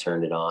we kind of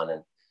turned it on,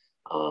 and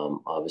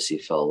obviously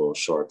fell a little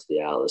short to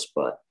the Atlas,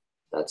 but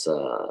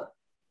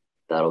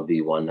that'll be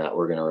one that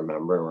we're going to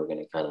remember, and we're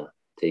going to kind of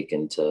take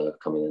into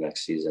coming the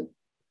next season.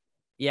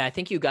 Yeah, I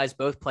think you guys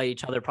both play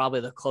each other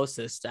probably the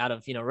closest out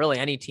of, you know, really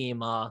any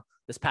team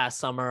this past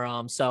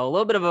summer. So a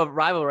little bit of a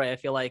rivalry, I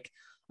feel like,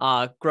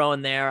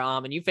 growing there.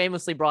 And you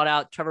famously brought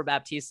out Trevor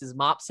Baptiste's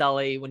mop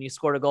celly when you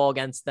scored a goal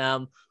against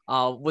them.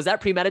 Was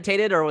that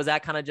premeditated, or was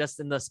that kind of just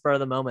in the spur of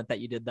the moment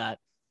that you did that?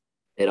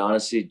 It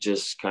honestly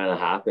just kind of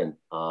happened.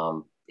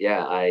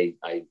 Yeah, I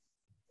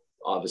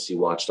obviously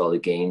watched all the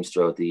games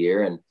throughout the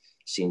year and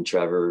seen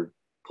Trevor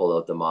pull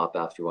out the mop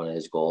after one of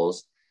his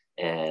goals,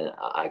 and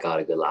I got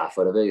a good laugh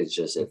out of it. It's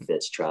just, it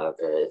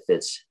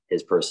fits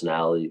his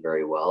personality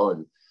very well.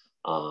 And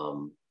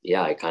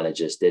yeah, I kind of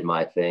just did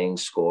my thing,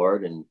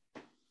 scored, and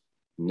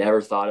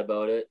never thought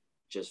about it.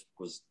 Just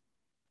was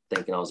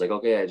thinking, I was like,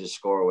 okay, I just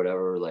score or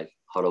whatever, like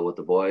huddle with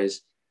the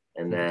boys.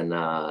 And then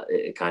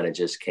it kind of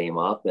just came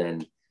up,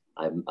 and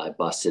I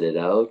busted it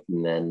out.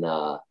 And then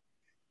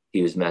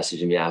he was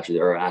messaging me after,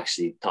 or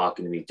actually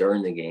talking to me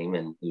during the game.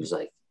 And he was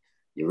like,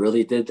 you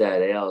really did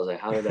that, eh? I was like,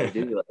 how did I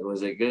do? Like,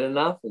 was it good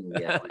enough? And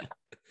yeah,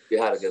 we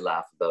had a good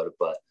laugh about it.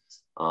 But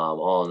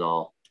all in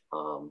all,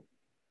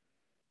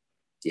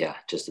 yeah,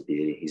 just a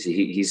beauty.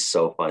 He's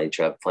so funny,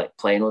 Trev.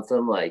 Playing with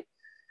him, like,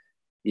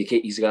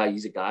 he's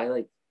a guy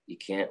like you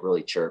can't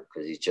really chirp,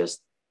 because he's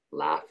just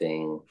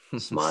laughing,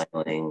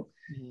 smiling,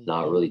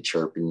 not really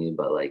chirping you,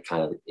 but like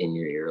kind of in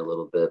your ear a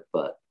little bit.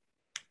 But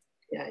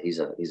yeah, he's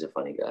a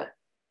funny guy.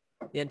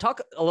 Yeah, and talk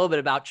a little bit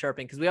about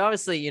chirping, because we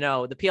obviously, you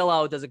know, the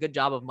PLO does a good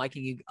job of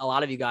miking a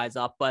lot of you guys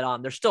up,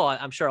 but there's still,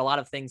 I'm sure, a lot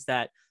of things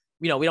that,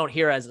 you know, we don't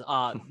hear as,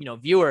 you know,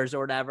 viewers or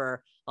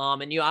whatever.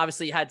 And you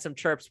obviously had some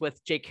chirps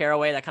with Jake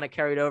Caraway that kind of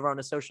carried over on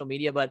the social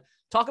media, but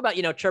talk about,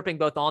 you know, chirping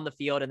both on the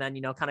field and then,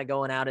 you know, kind of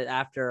going at it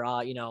after,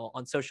 you know,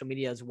 on social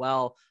media as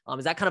well.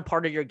 Is that kind of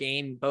part of your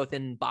game, both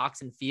in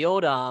box and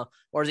field, or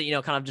is it, you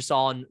know, kind of just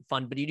all in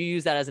fun, but you do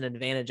use that as an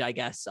advantage, I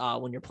guess,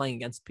 when you're playing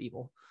against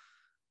people?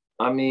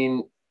 I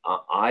mean,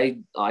 I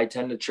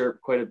tend to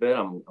chirp quite a bit.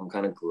 I'm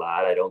kind of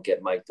glad I don't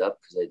get mic'd up,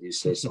 because I do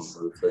say some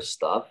ruthless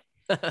stuff.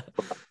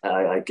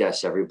 I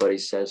guess everybody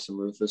says some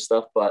ruthless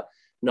stuff, but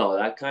no,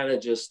 that kind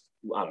of just,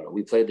 I don't know.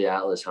 We played the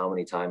Atlas how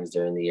many times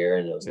during the year,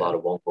 and it was a lot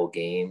of one-goal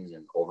games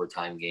and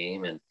overtime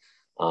game. And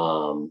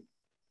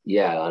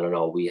yeah, I don't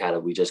know.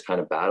 We just kind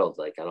of battled.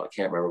 Like, I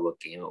can't remember what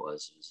game it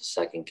was. It was the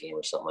second game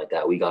or something like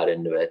that. We got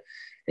into it,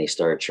 and he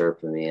started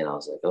chirping me, and I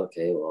was like,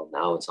 okay, well,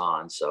 now it's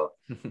on. So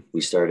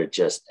we started,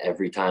 just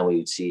every time we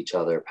would see each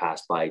other,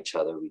 pass by each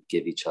other, we'd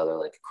give each other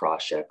like a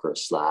cross check or a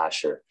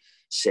slash, or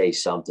say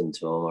something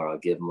to him, or I'll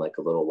give him like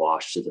a little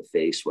wash to the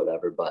face,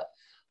 whatever. But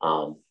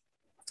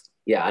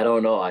yeah, I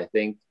don't know. I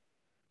think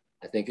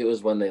it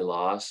was when they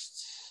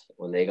lost,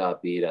 when they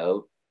got beat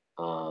out.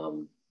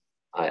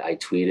 I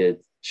tweeted,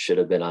 should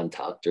have been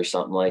untucked or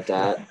something like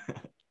that.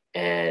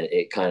 And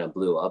it kind of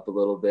blew up a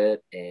little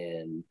bit,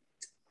 and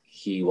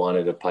he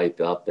wanted to pipe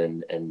up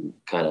and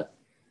kind of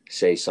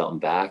say something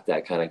back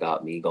that kind of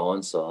got me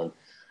going. So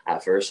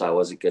at first I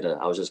was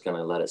just going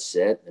to let it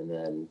sit, and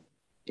then,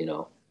 you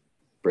know,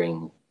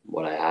 bring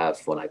what I have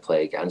when I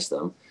play against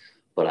them.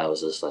 But I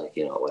was just like,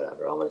 you know,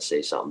 whatever, I'm going to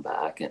say something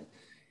back. And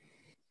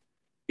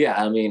yeah,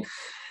 I mean,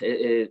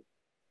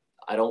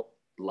 I don't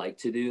like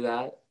to do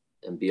that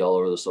and be all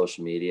over the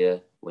social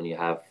media when you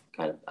have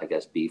kind of, I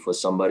guess, beef with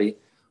somebody.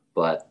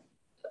 But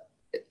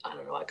I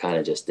don't know, I kind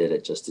of just did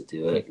it just to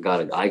do it.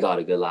 I got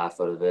a good laugh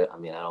out of it. I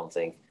mean, I don't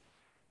think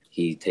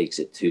he takes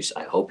it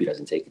I hope he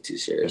doesn't take it too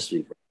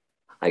seriously. But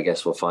I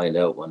guess we'll find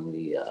out when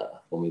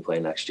we play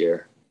next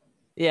year.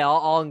 Yeah,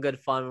 all in good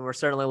fun. We're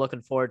certainly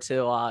looking forward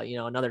to, you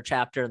know, another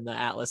chapter in the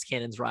Atlas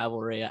Cannons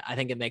rivalry. I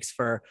think it makes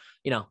for,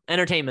 you know,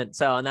 entertainment.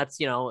 So, and that's,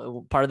 you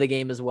know, part of the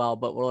game as well,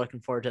 but we're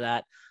looking forward to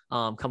that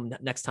coming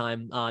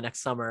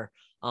next summer.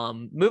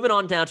 Moving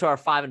on down to our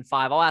 5 and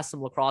 5, I'll ask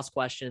some lacrosse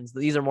questions.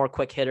 These are more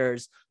quick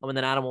hitters. And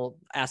then Adam will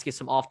ask you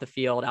some off the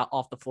field,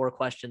 off the floor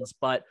questions.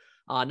 But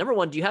number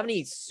one, do you have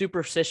any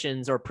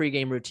superstitions or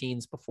pregame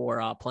routines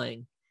before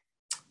playing?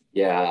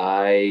 Yeah,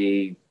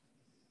 I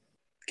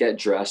get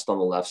dressed on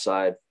the left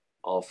side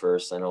all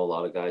first. I know a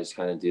lot of guys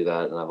kind of do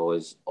that, and I've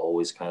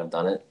always kind of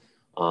done it.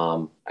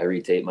 I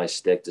retape my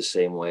stick the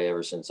same way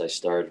ever since I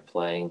started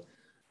playing.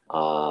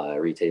 I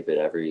retape it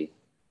every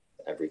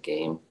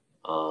game.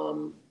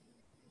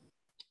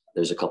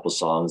 There's a couple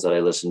songs that I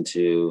listen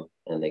to,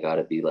 and they got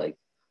to be like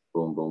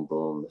boom, boom,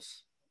 boom. If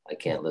I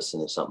can't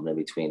listen to something in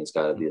between, it's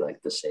got to be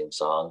like the same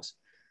songs.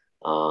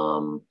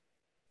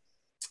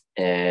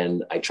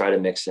 And I try to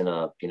mix in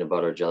a peanut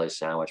butter jelly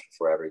sandwich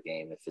before every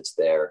game if it's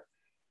there.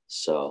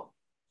 So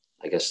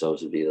I guess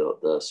those would be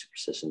the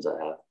superstitions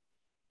I have.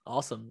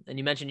 Awesome. And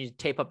you mentioned you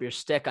tape up your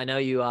stick. I know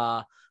you,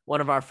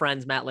 one of our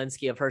friends, Matt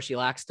Linsky of Hershey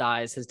Lax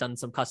Dyes, has done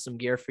some custom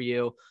gear for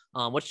you.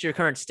 What's your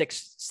current stick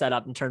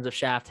setup in terms of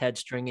shaft, head,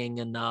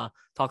 stringing, and talk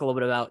a little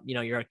bit about,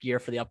 your gear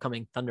for the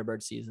upcoming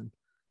Thunderbird season?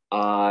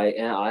 I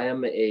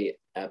am a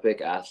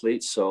Epic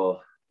athlete. So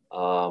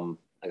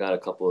I got a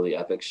couple of the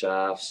Epic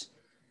shafts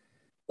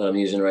that I'm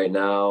using right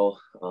now.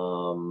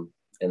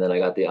 And then I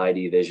got the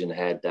ID Vision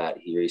head that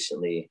he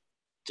recently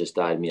just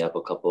dyed me up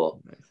a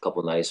couple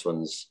nice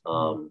ones.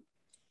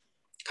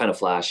 Kind of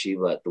flashy,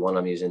 but the one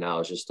I'm using now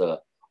is just a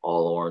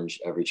all orange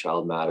Every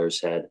Child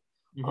Matters head.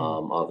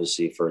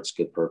 Obviously for its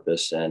good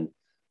purpose. And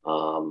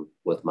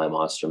with my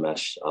monster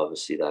mesh,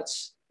 obviously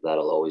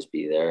that'll always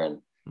be there, and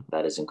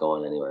that isn't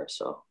going anywhere.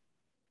 So.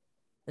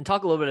 And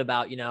talk a little bit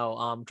about,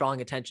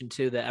 drawing attention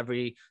to the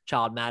Every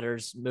Child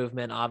Matters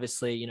movement.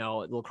 Obviously,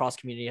 the lacrosse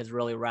community has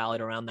really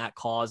rallied around that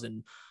cause,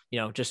 and,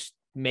 just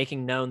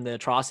making known the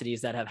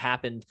atrocities that have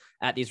happened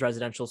at these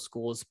residential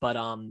schools. But,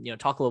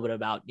 talk a little bit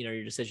about,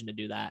 your decision to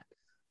do that.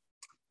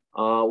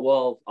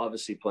 Well,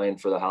 obviously playing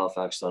for the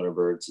Halifax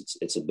Thunderbirds,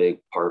 it's a big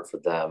part for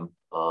them.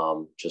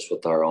 Just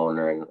with our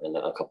owner and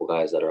a couple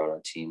guys that are on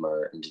our team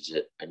are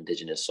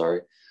indigenous.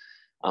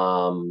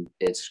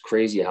 It's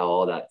crazy how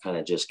all that kind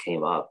of just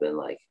came up, and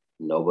like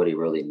nobody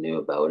really knew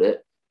about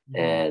it.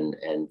 And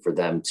for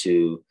them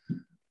to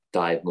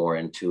dive more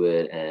into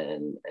it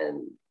and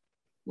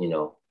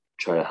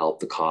try to help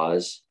the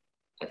cause,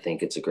 I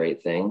think it's a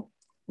great thing.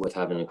 With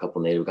having a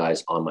couple Native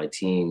guys on my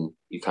team,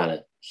 you kind of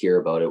hear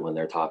about it when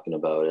they're talking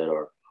about it,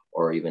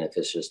 or even if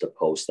it's just a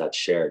post that's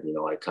shared,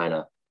 I kind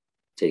of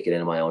take it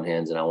into my own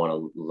hands, and I want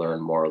to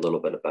learn more a little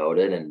bit about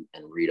it and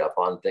read up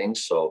on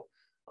things. So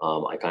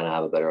I kind of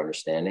have a better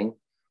understanding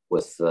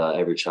with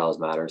Every Child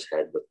Matters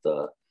head with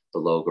the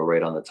logo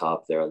right on the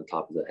top there, on the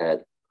top of the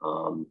head.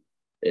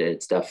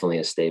 It's definitely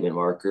a statement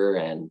marker,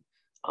 and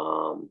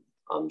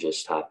I'm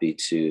just happy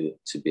to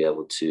be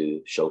able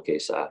to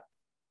showcase that.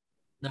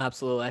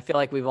 Absolutely. I feel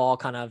like we've all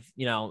kind of,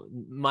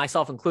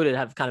 myself included,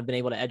 have kind of been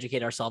able to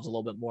educate ourselves a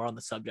little bit more on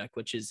the subject,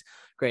 which is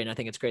great. And I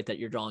think it's great that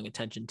you're drawing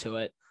attention to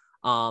it.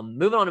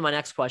 Moving on to my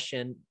next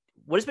question.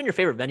 What has been your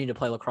favorite venue to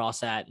play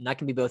lacrosse at? And that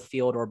can be both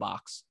field or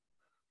box.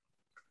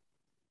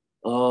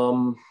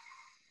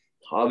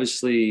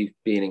 Obviously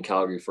being in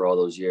Calgary for all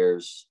those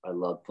years, I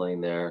love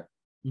playing there.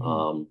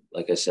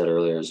 Like I said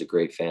earlier, it's a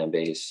great fan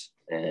base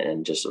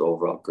and just an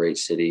overall great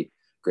city,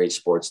 great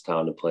sports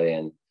town to play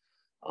in.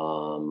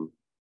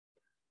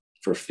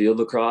 For field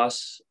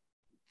lacrosse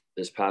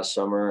this past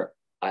summer,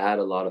 I had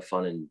a lot of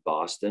fun in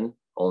Boston,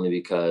 only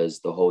because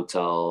the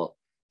hotel,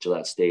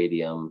 Gillette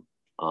Stadium,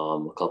 a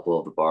couple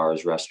of the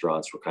bars,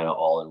 restaurants were kind of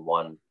all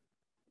in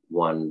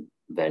one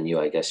venue,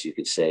 I guess you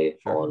could say,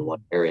 all in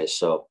one area.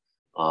 So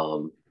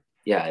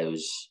it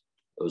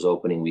was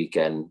opening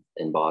weekend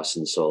in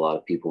Boston, so a lot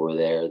of people were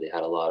there. They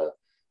had a lot of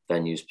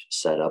venues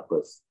set up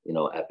with,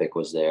 Epic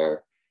was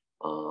there,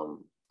 a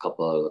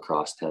couple of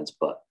lacrosse tents.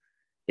 But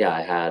yeah,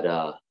 I had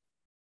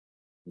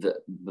the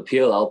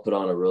PLL put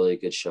on a really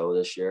good show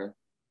this year.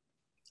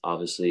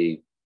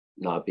 Obviously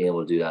not being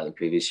able to do that in the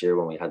previous year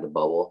when we had the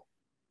bubble,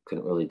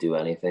 couldn't really do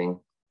anything.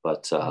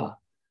 But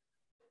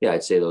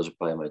I'd say those are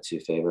probably my two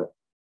favorite.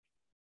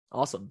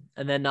 Awesome.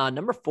 And then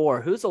number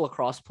 4, who's a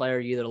lacrosse player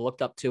you either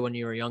looked up to when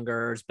you were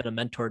younger or has been a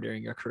mentor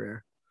during your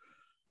career?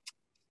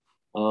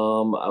 I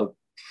would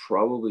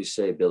probably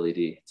say Billy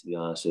D, to be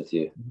honest with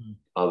you.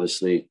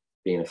 Obviously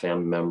being a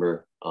family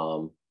member,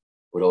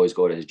 would always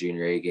go to his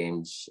junior A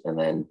games, and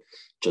then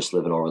just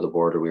living over the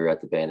border, we were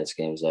at the Bandits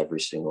games every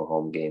single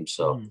home game.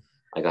 So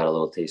I got a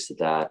little taste of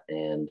that.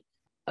 And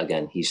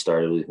again, he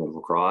started with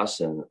lacrosse,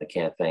 and I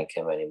can't thank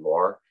him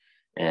anymore.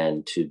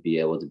 And to be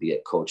able to be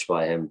coached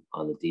by him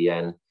on the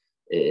DN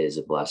is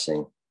a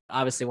blessing.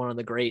 Obviously one of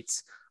the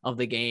greats of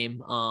the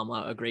game,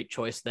 a great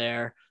choice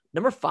there.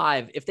 Number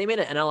 5, if they made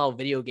an NLL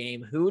video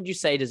game, who would you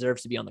say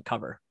deserves to be on the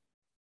cover?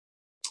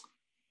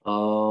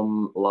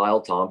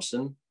 Lyle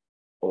Thompson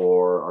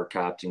or our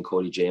captain,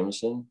 Cody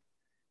Jamieson.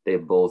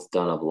 They've both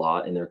done a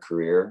lot in their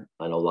career.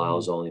 I know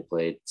Lyle's only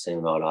played the same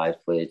amount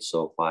I've played,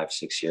 so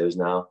 5-6 years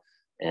now,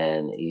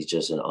 and he's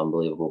just an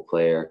unbelievable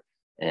player.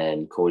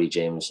 And Cody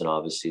Jamieson,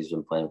 obviously, has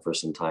been playing for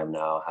some time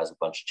now, has a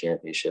bunch of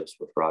championships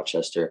with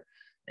Rochester.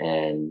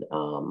 And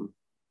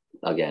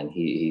again,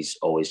 he's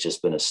always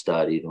just been a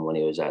stud. Even when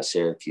he was at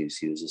Syracuse,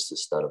 he was just a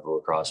stud of a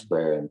lacrosse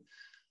player.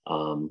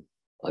 And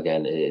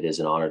again, it is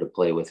an honor to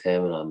play with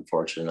him, and I'm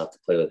fortunate enough to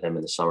play with him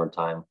in the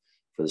summertime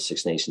for the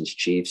Six Nations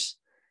Chiefs.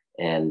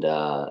 And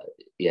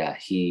yeah,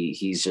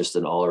 he's just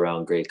an all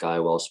around great guy,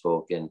 well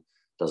spoken,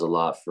 does a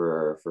lot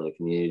for the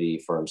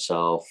community, for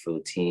himself, for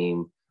the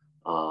team.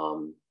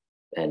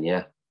 And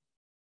yeah.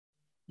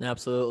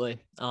 Absolutely.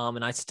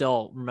 And I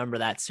still remember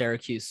that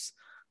Syracuse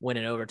win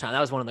in overtime.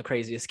 That was one of the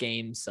craziest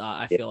games.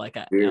 I feel like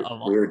we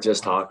were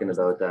just talking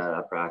about that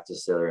at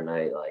practice the other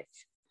night, like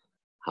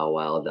how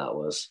wild that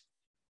was.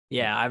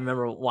 Yeah, I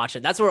remember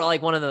watching. That's where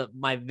like one of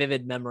my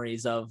vivid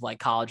memories of like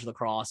college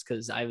lacrosse,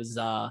 because I was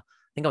I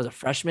think I was a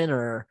freshman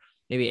or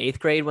maybe 8th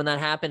grade when that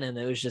happened, and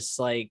it was just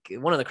like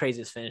one of the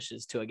craziest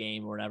finishes to a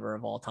game or whatever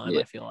of all time.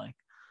 I feel like.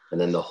 And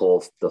then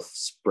the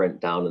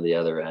sprint down to the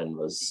other end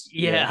was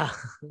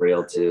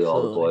real too.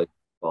 All the boys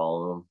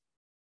following them.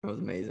 That was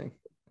amazing.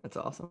 That's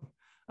awesome.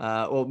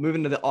 Well,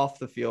 moving to the off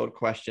the field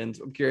questions.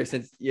 I'm curious,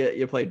 since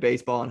you played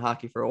baseball and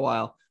hockey for a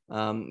while,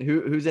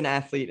 who's an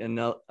athlete in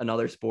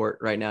another sport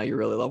right now you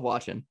really love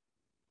watching?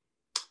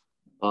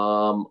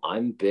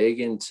 I'm big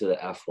into the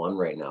F1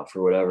 right now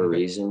for whatever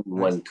reason.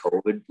 Nice.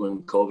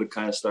 When COVID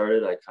kind of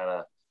started, I kind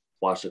of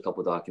watched a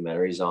couple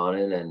documentaries on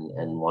it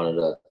and wanted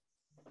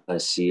to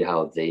see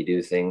how they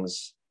do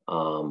things.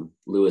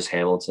 Lewis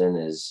Hamilton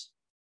is,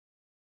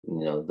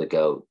 the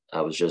GOAT.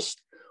 I was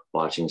just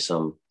watching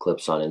some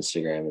clips on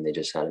Instagram, and they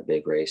just had a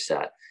big race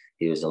that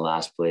he was in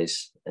last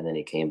place, and then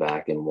he came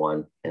back and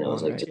won, and it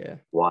was a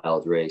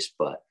wild race.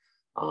 But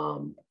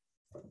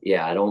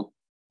yeah, I don't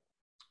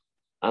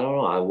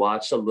know. I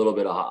watched a little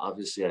bit of,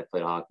 obviously I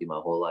played hockey my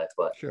whole life,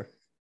 but sure,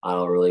 I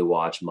don't really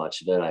watch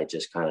much of it. I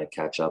just kind of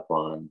catch up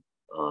on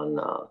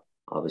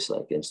obviously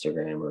like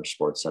Instagram or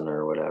SportsCenter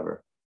or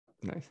whatever.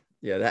 Nice.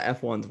 Yeah, that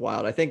F1's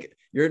wild. I think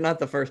you're not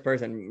the first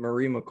person.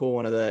 Marie McCool,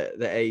 one of the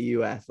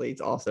AU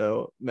athletes,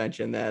 also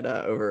mentioned that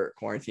over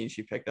quarantine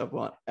she picked up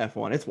on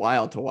F1. It's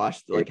wild to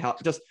watch, like how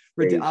just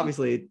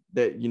obviously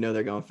that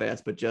they're going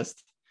fast, but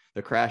just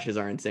the crashes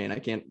are insane. I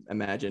can't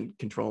imagine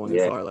controlling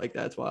a car like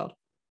that. It's wild.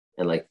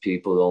 And like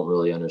people don't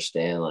really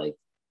understand, like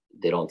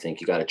they don't think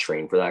you got to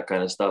train for that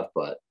kind of stuff,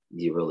 but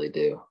you really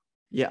do.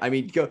 Yeah, I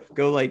mean,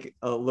 go like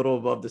a little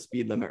above the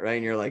speed limit, right?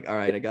 And you're like, all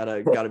right, I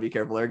gotta be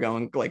careful. They're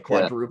going like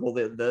quadruple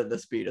the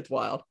speed. It's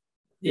wild.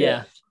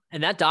 Yeah.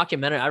 And that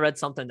documentary, I read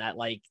something that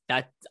like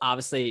that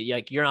obviously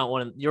like you're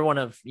one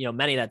of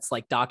many that's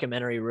like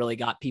documentary really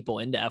got people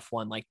into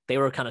F1. Like they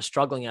were kind of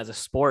struggling as a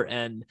sport,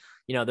 and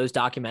those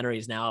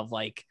documentaries now have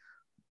like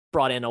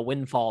brought in a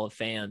windfall of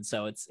fans.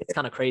 So it's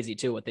kind of crazy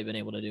too what they've been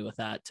able to do with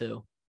that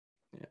too.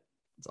 Yeah,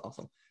 it's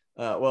awesome.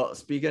 Well,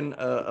 speaking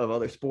of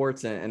other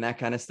sports and that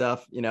kind of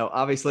stuff,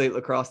 obviously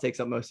lacrosse takes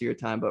up most of your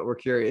time, but we're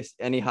curious,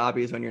 any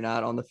hobbies when you're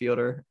not on the field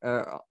or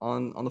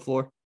on the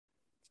floor?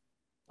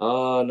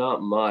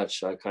 Not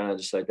much. I kind of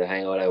just like to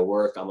hang out at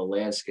work. I'm a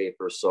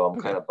landscaper, so I'm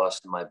kind of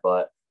busting my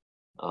butt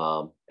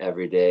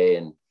every day.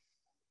 And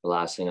the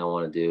last thing I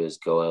want to do is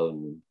go out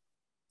and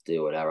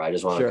do whatever. I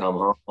just want to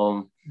come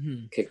home,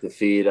 kick the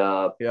feet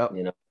up,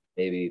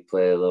 maybe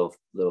play a little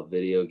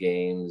video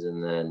games,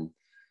 and then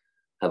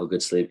have a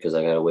good sleep because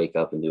I got to wake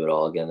up and do it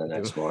all again the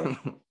next morning.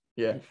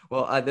 Yeah.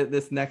 Well,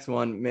 this next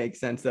one makes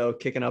sense though.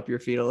 Kicking up your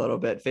feet a little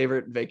bit.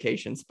 Favorite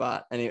vacation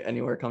spot?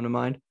 Anywhere come to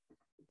mind?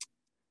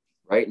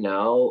 Right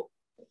now,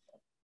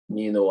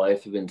 me and the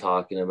wife have been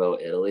talking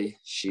about Italy.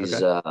 She's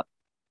an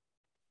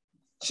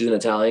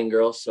Italian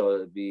girl, so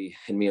it'd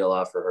mean a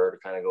lot for her to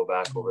kind of go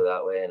back over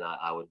that way. And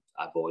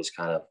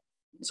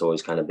it's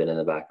always kind of been in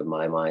the back of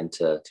my mind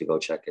to go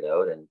check it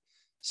out and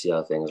see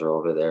how things are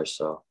over there.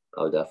 So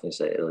I would definitely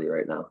say Italy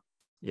right now.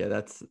 Yeah,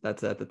 that's at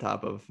the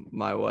top of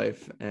my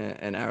wife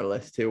and our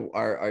list too.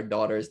 Our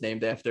daughter is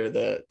named after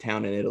the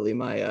town in Italy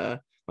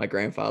my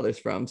grandfather's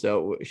from.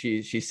 So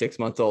she's 6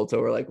 months old. So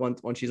we're like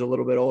once she's a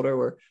little bit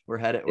older, we're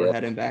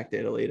heading back to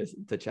Italy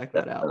to check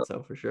that out.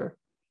 So for sure.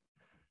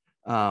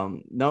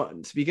 No,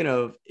 speaking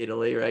of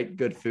Italy, right?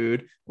 Good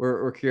food.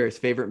 We're curious.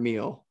 Favorite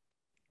meal.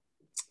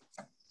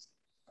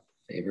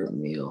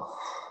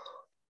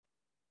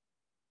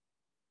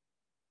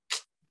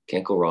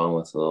 Can't go wrong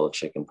with a little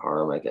chicken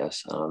parm, I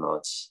guess. I don't know.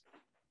 It's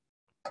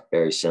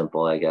very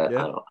simple. I guess.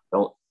 Yeah.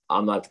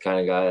 I'm not the kind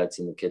of guy that's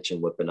in the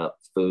kitchen whipping up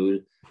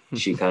food.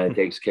 She kind of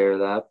takes care of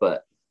that.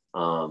 But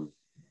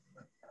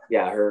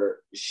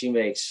she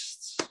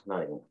makes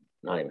not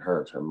even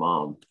her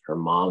mom. Her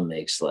mom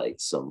makes like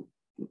some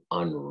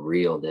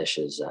unreal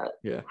dishes that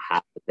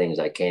half the things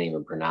I can't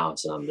even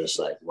pronounce, and I'm just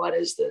like, what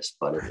is this?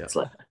 But it's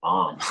like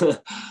mom.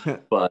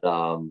 But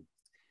I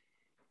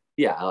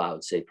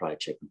would say probably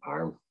chicken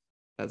parm.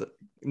 That's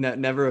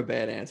never a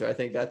bad answer. I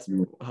think that's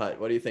Hut.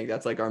 What do you think?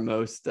 That's like our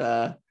most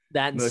that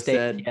most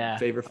steak, said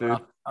favorite food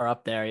are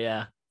up there.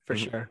 Yeah, for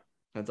sure.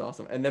 That's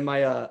awesome. And then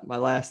my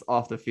last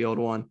off the field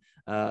one,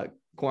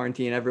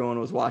 quarantine, everyone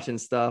was watching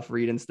stuff,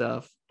 reading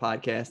stuff,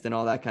 podcast and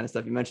all that kind of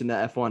stuff. You mentioned the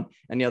F1.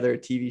 Any other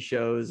TV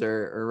shows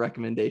or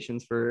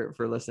recommendations for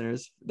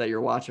listeners that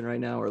you're watching right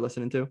now or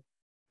listening to?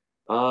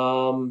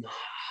 To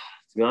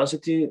be honest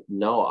with you,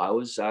 no. I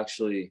was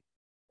actually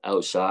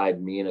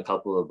outside, me and a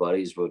couple of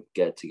buddies would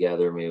get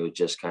together and we would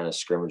just kind of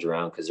scrimmage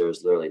around because there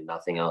was literally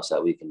nothing else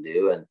that we can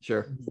do. And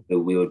sure,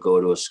 we would go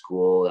to a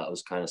school that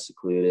was kind of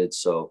secluded.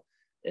 So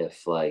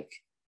if like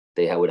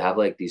they would have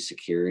like these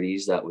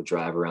securities that would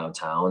drive around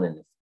town, and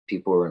if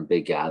people were in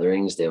big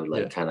gatherings, they would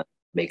like kind of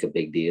make a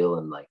big deal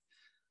and like,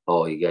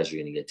 oh, you guys are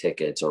going to get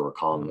tickets, or we're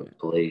calling the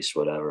police,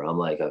 whatever. I'm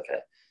like, okay.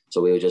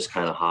 So we would just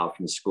kind of hop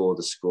from school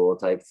to school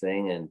type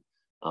thing. And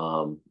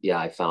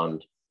I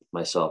found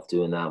myself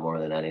doing that more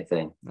than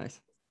anything. Nice.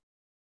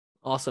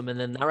 Awesome. And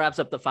then that wraps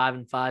up the 5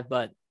 and 5,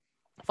 but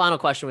final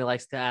question we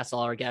like to ask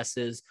all our guests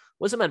is,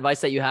 what's some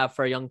advice that you have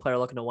for a young player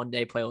looking to one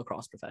day play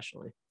lacrosse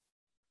professionally?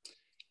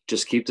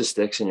 Just keep the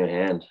sticks in your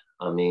hand.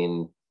 I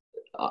mean,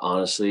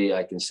 honestly,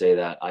 I can say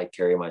that I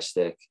carry my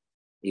stick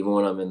even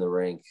when I'm in the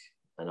rink.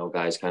 I know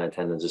guys kind of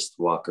tend to just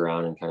walk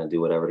around and kind of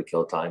do whatever to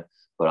kill time,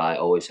 but I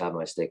always have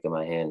my stick in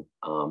my hand.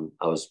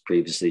 I was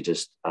previously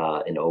just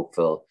in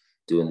Oakville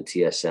doing the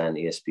TSN,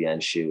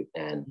 ESPN shoot,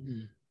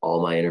 and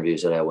all my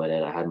interviews that I went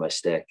in, I had my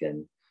stick.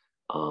 And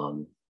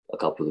a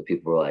couple of the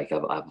people were like,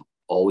 I've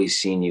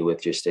always seen you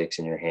with your sticks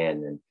in your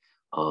hand.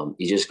 And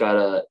you just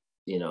gotta,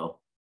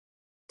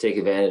 take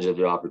advantage of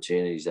the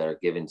opportunities that are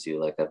given to you.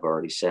 Like I've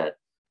already said,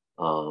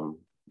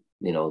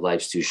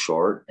 life's too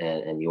short,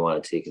 and you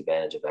want to take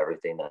advantage of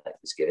everything that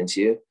is given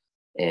to you.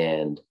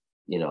 And,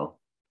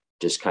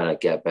 just kind of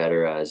get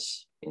better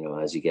as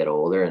you get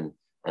older,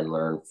 and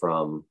learn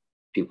from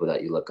people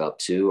that you look up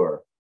to,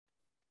 or,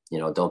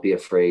 don't be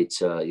afraid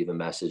to even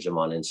message them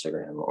on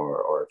Instagram,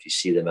 or if you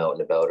see them out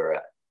and about,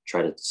 or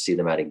try to see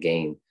them at a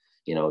game,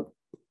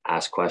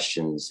 ask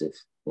questions if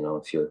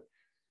you're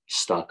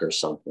stuck or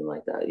something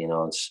like that.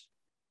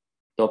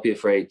 Don't be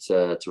afraid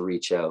to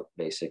reach out,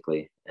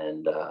 basically,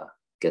 and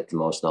get the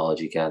most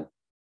knowledge you can.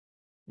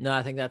 No,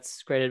 I think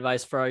that's great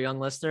advice for our young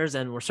listeners,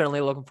 and we're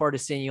certainly looking forward to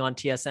seeing you on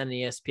TSN and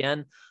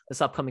ESPN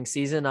this upcoming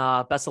season.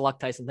 Best of luck,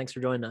 Tyson. Thanks for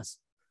joining us.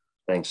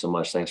 Thanks so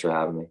much. Thanks for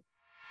having me.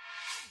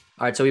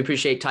 All right, so we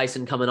appreciate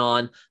Tyson coming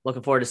on.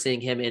 Looking forward to seeing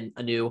him in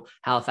a new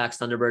Halifax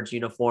Thunderbirds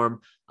uniform.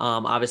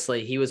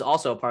 Obviously, he was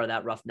also a part of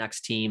that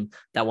Roughnecks team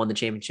that won the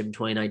championship in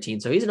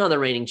 2019. So he's another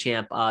reigning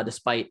champ,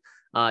 despite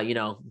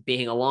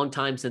being a long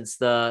time since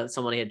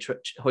somebody had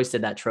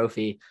hoisted that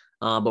trophy.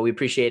 But we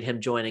appreciate him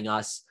joining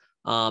us.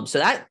 So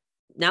that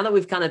now that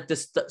we've kind of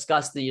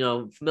discussed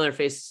the familiar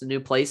faces and new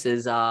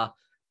places,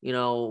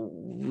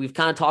 we've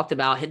kind of talked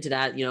about, hinted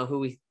at who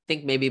we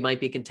think maybe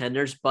might be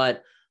contenders,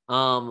 but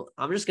I'm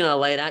just gonna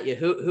lay it at you.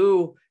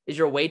 Who is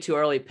your way too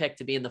early pick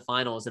to be in the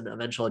finals and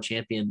eventual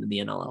champion in the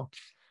NLL?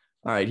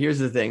 All right, here's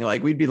the thing.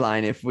 Like, we'd be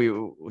lying if we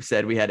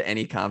said we had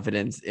any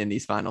confidence in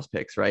these finals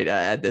picks, right?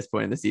 At this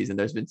point in the season,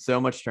 there's been so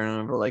much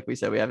turnover. Like we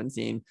said, we haven't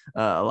seen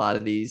a lot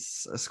of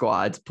these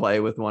squads play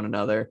with one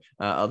another,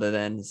 other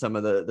than some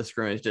of the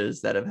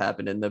scrimmages that have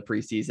happened in the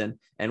preseason.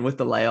 And with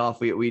the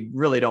layoff, we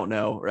really don't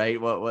know,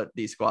 right, what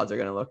these squads are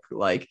going to look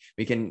like.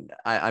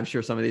 I'm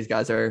sure some of these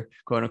guys are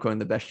quote unquote in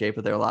the best shape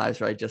of their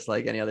lives, right? Just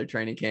like any other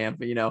training camp,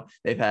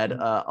 they've had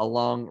a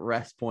long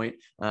rest point.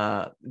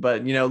 But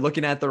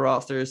looking at the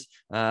rosters,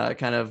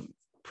 kind of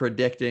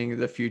predicting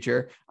the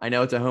future. I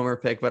know it's a homer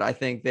pick, but I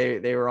think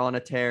they were on a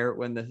tear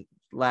when the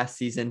last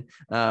season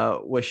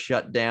was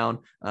shut down.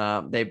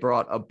 They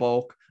brought a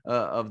bulk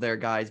of their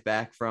guys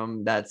back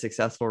from that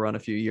successful run a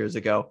few years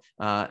ago.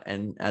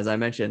 And as I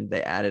mentioned,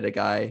 they added a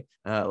guy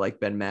like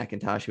Ben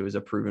McIntosh, who was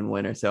a proven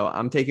winner. So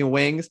I'm taking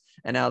Wings,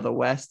 and out of the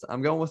West,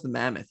 I'm going with the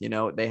Mammoth.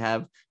 They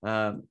have,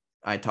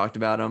 I talked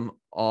about them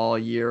all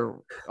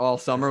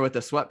summer with the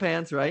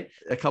sweatpants, right?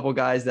 A couple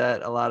guys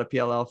that a lot of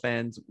PLL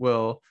fans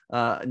will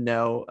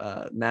know.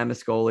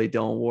 Mammoth goalie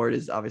Dylan Ward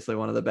is obviously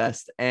one of the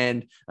best.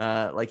 And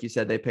like you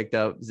said, they picked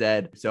up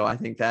Zed. So I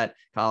think that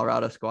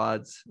Colorado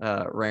squad's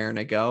raring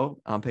to go.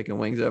 I'm picking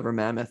Wings over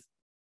Mammoth.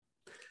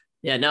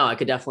 Yeah, no, I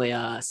could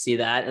definitely see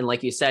that. And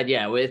like you said,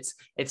 yeah,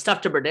 it's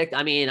tough to predict.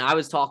 I mean, I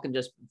was talking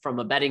just from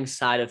a betting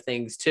side of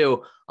things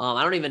too.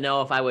 I don't even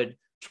know if I would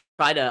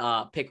try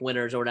to pick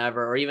winners or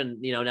whatever, or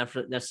even,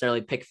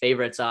 necessarily pick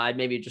favorites. I'd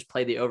maybe just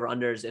play the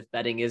over-unders if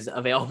betting is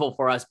available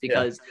for us,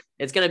 because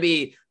it's going to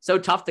be so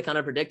tough to kind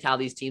of predict how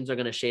these teams are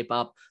going to shape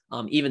up.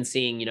 Even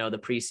seeing, the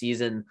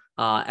preseason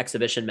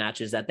exhibition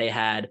matches that they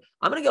had.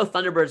 I'm going to go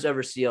Thunderbirds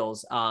over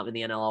Seals in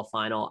the NLL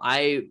final.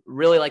 I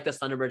really like this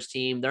Thunderbirds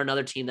team. They're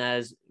another team that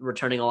is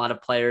returning a lot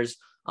of players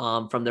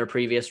from their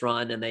previous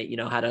run, and they,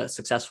 had a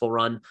successful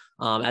run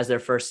as their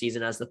first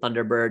season as the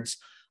Thunderbirds.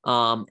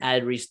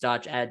 Added Reese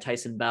Dutch, added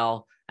Tyson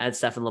Bell, added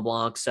Stefan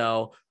LeBlanc.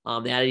 So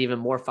they added even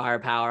more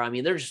firepower. I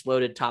mean, they're just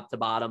loaded top to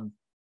bottom.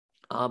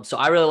 So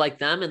I really like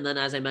them. And then,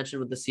 as I mentioned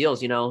with the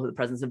Seals, the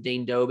presence of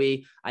Dane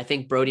Doby, I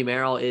think Brody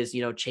Merrill is,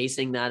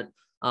 chasing that,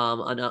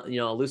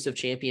 elusive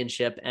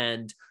championship.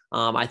 And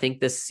I think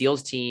this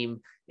Seals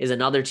team is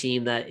another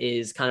team that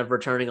is kind of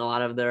returning a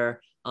lot of their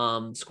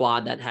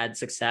squad that had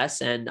success.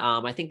 And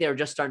I think they were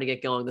just starting to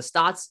get going. The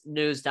Stotts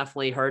news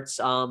definitely hurts,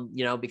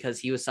 because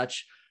he was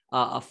such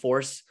a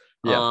force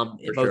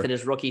both in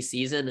his rookie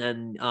season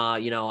and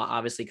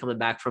obviously coming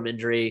back from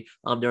injury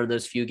during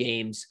those few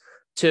games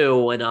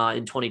too, and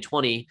in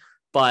 2020.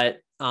 But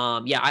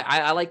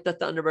I like the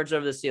Thunderbirds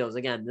over the Seals.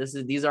 Again,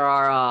 these are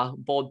our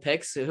bold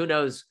picks. Who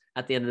knows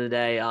at the end of the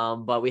day?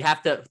 But we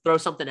have to throw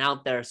something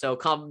out there. So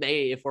come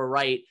May, if we're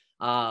right,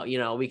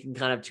 we can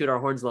kind of toot our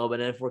horns a little bit.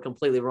 And if we're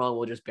completely wrong,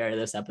 we'll just bury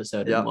this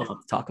episode and we'll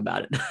have to talk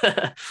about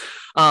it.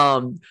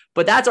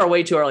 But that's our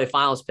way too early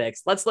finals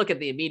picks. Let's look at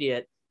the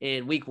immediate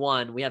in week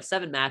 1. We have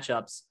 7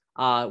 matchups.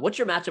 What's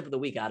your matchup of the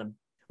week, Adam?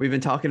 We've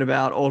been talking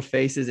about old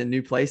faces and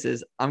new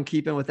places. I'm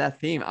keeping with that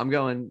theme. I'm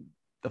going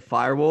the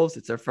Firewolves.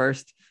 It's their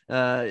first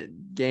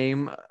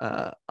game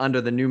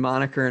under the new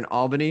moniker in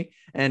Albany.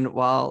 And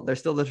while they're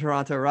still the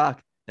Toronto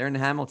Rock, they're in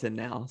Hamilton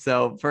now.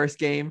 So first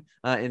game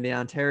in the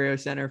Ontario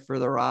Center for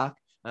the Rock.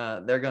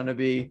 They're going to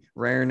be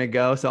raring to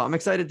go. So I'm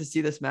excited to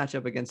see this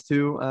matchup against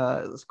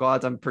 2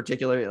 squads. I'm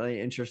particularly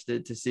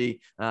interested to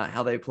see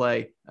how they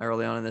play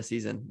early on in the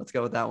season. Let's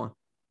go with that one.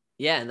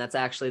 Yeah, and that's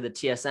actually the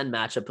TSN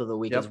matchup of the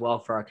week as well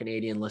for our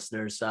Canadian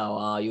listeners.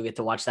 So you get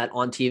to watch that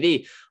on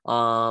TV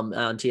on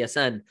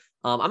TSN.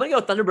 I'm going to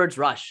go Thunderbirds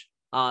Rush.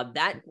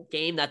 That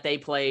game that they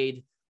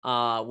played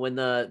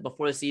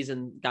before the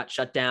season got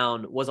shut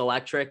down was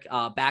electric,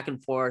 back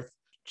and forth,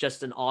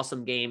 just an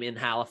awesome game in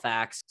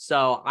Halifax.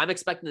 So I'm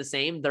expecting the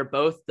same. They're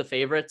both the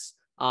favorites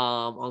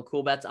on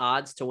CoolBet's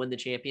odds to win the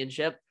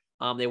championship.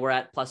 They were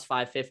at plus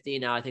 550.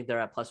 Now I think they're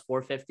at plus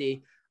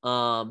 450.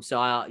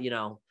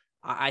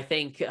 I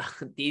think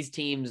these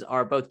teams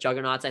are both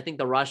juggernauts. I think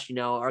the Rush,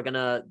 are going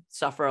to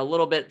suffer a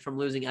little bit from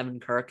losing Evan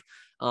Kirk.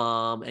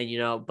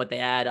 But they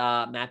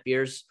add Matt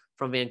Beers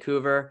from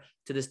Vancouver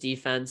to this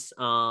defense.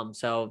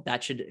 So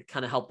that should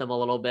kind of help them a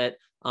little bit.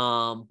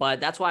 But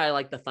that's why I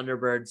like the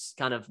Thunderbirds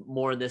kind of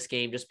more in this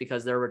game, just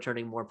because they're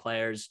returning more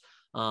players.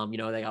 They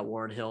got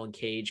Warren Hill and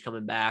Cage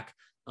coming back.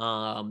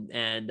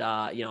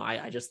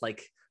 I just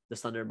like the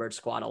Thunderbird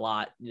squad a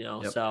lot,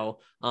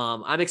 So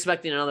I'm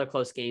expecting another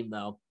close game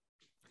though.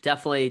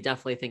 Definitely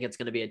think it's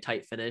going to be a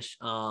tight finish.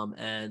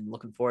 And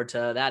looking forward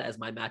to that as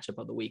my matchup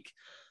of the week.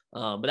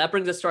 But that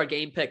brings us to our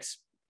game picks.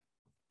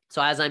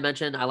 So as I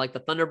mentioned, I like the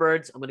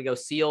Thunderbirds. I'm going to go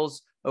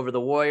Seals over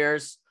the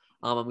Warriors.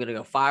 I'm going to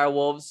go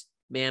Firewolves,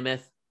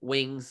 Mammoth,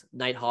 Wings,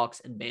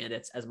 Nighthawks, and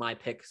Bandits as my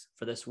picks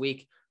for this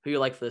week. Who you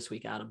like for this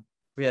week, Adam?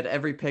 We had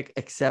every pick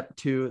except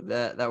 2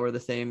 that were the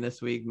same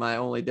this week. My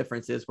only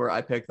difference is where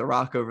I picked the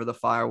Rock over the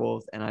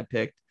Firewolves, and I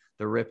picked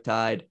the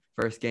Riptide.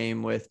 First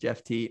game with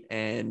Jeff Teat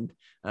and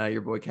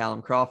your boy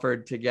Callum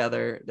Crawford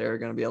together. They're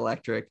going to be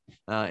electric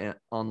on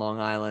Long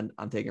Island.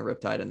 I'm taking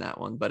Riptide in that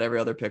one, but every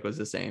other pick was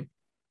the same.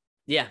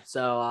 Yeah,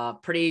 so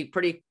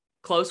pretty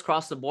close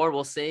across the board.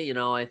 We'll see.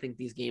 I think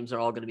these games are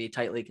all going to be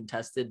tightly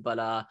contested,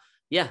 but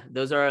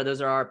those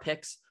are our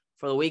picks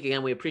for the week.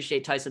 Again, we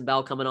appreciate Tyson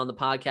Bell coming on the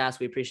podcast.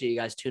 We appreciate you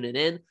guys tuning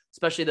in,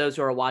 especially those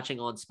who are watching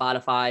on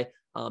Spotify.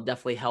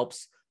 Definitely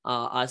helps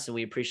us, and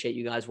we appreciate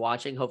you guys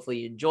watching. Hopefully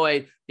you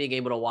enjoy being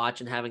able to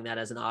watch and having that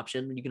as an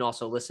option. You can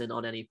also listen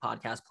on any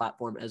podcast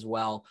platform as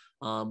well.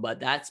 But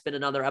that's been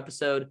another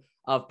episode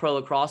of Pro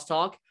Lacrosse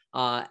Talk.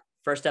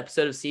 First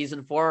episode of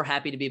season 4.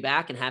 Happy to be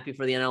back and happy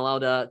for the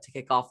NLL to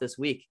kick off this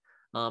week.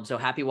 So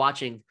happy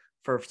watching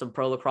for some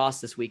pro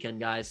lacrosse this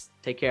weekend, guys.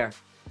 Take care.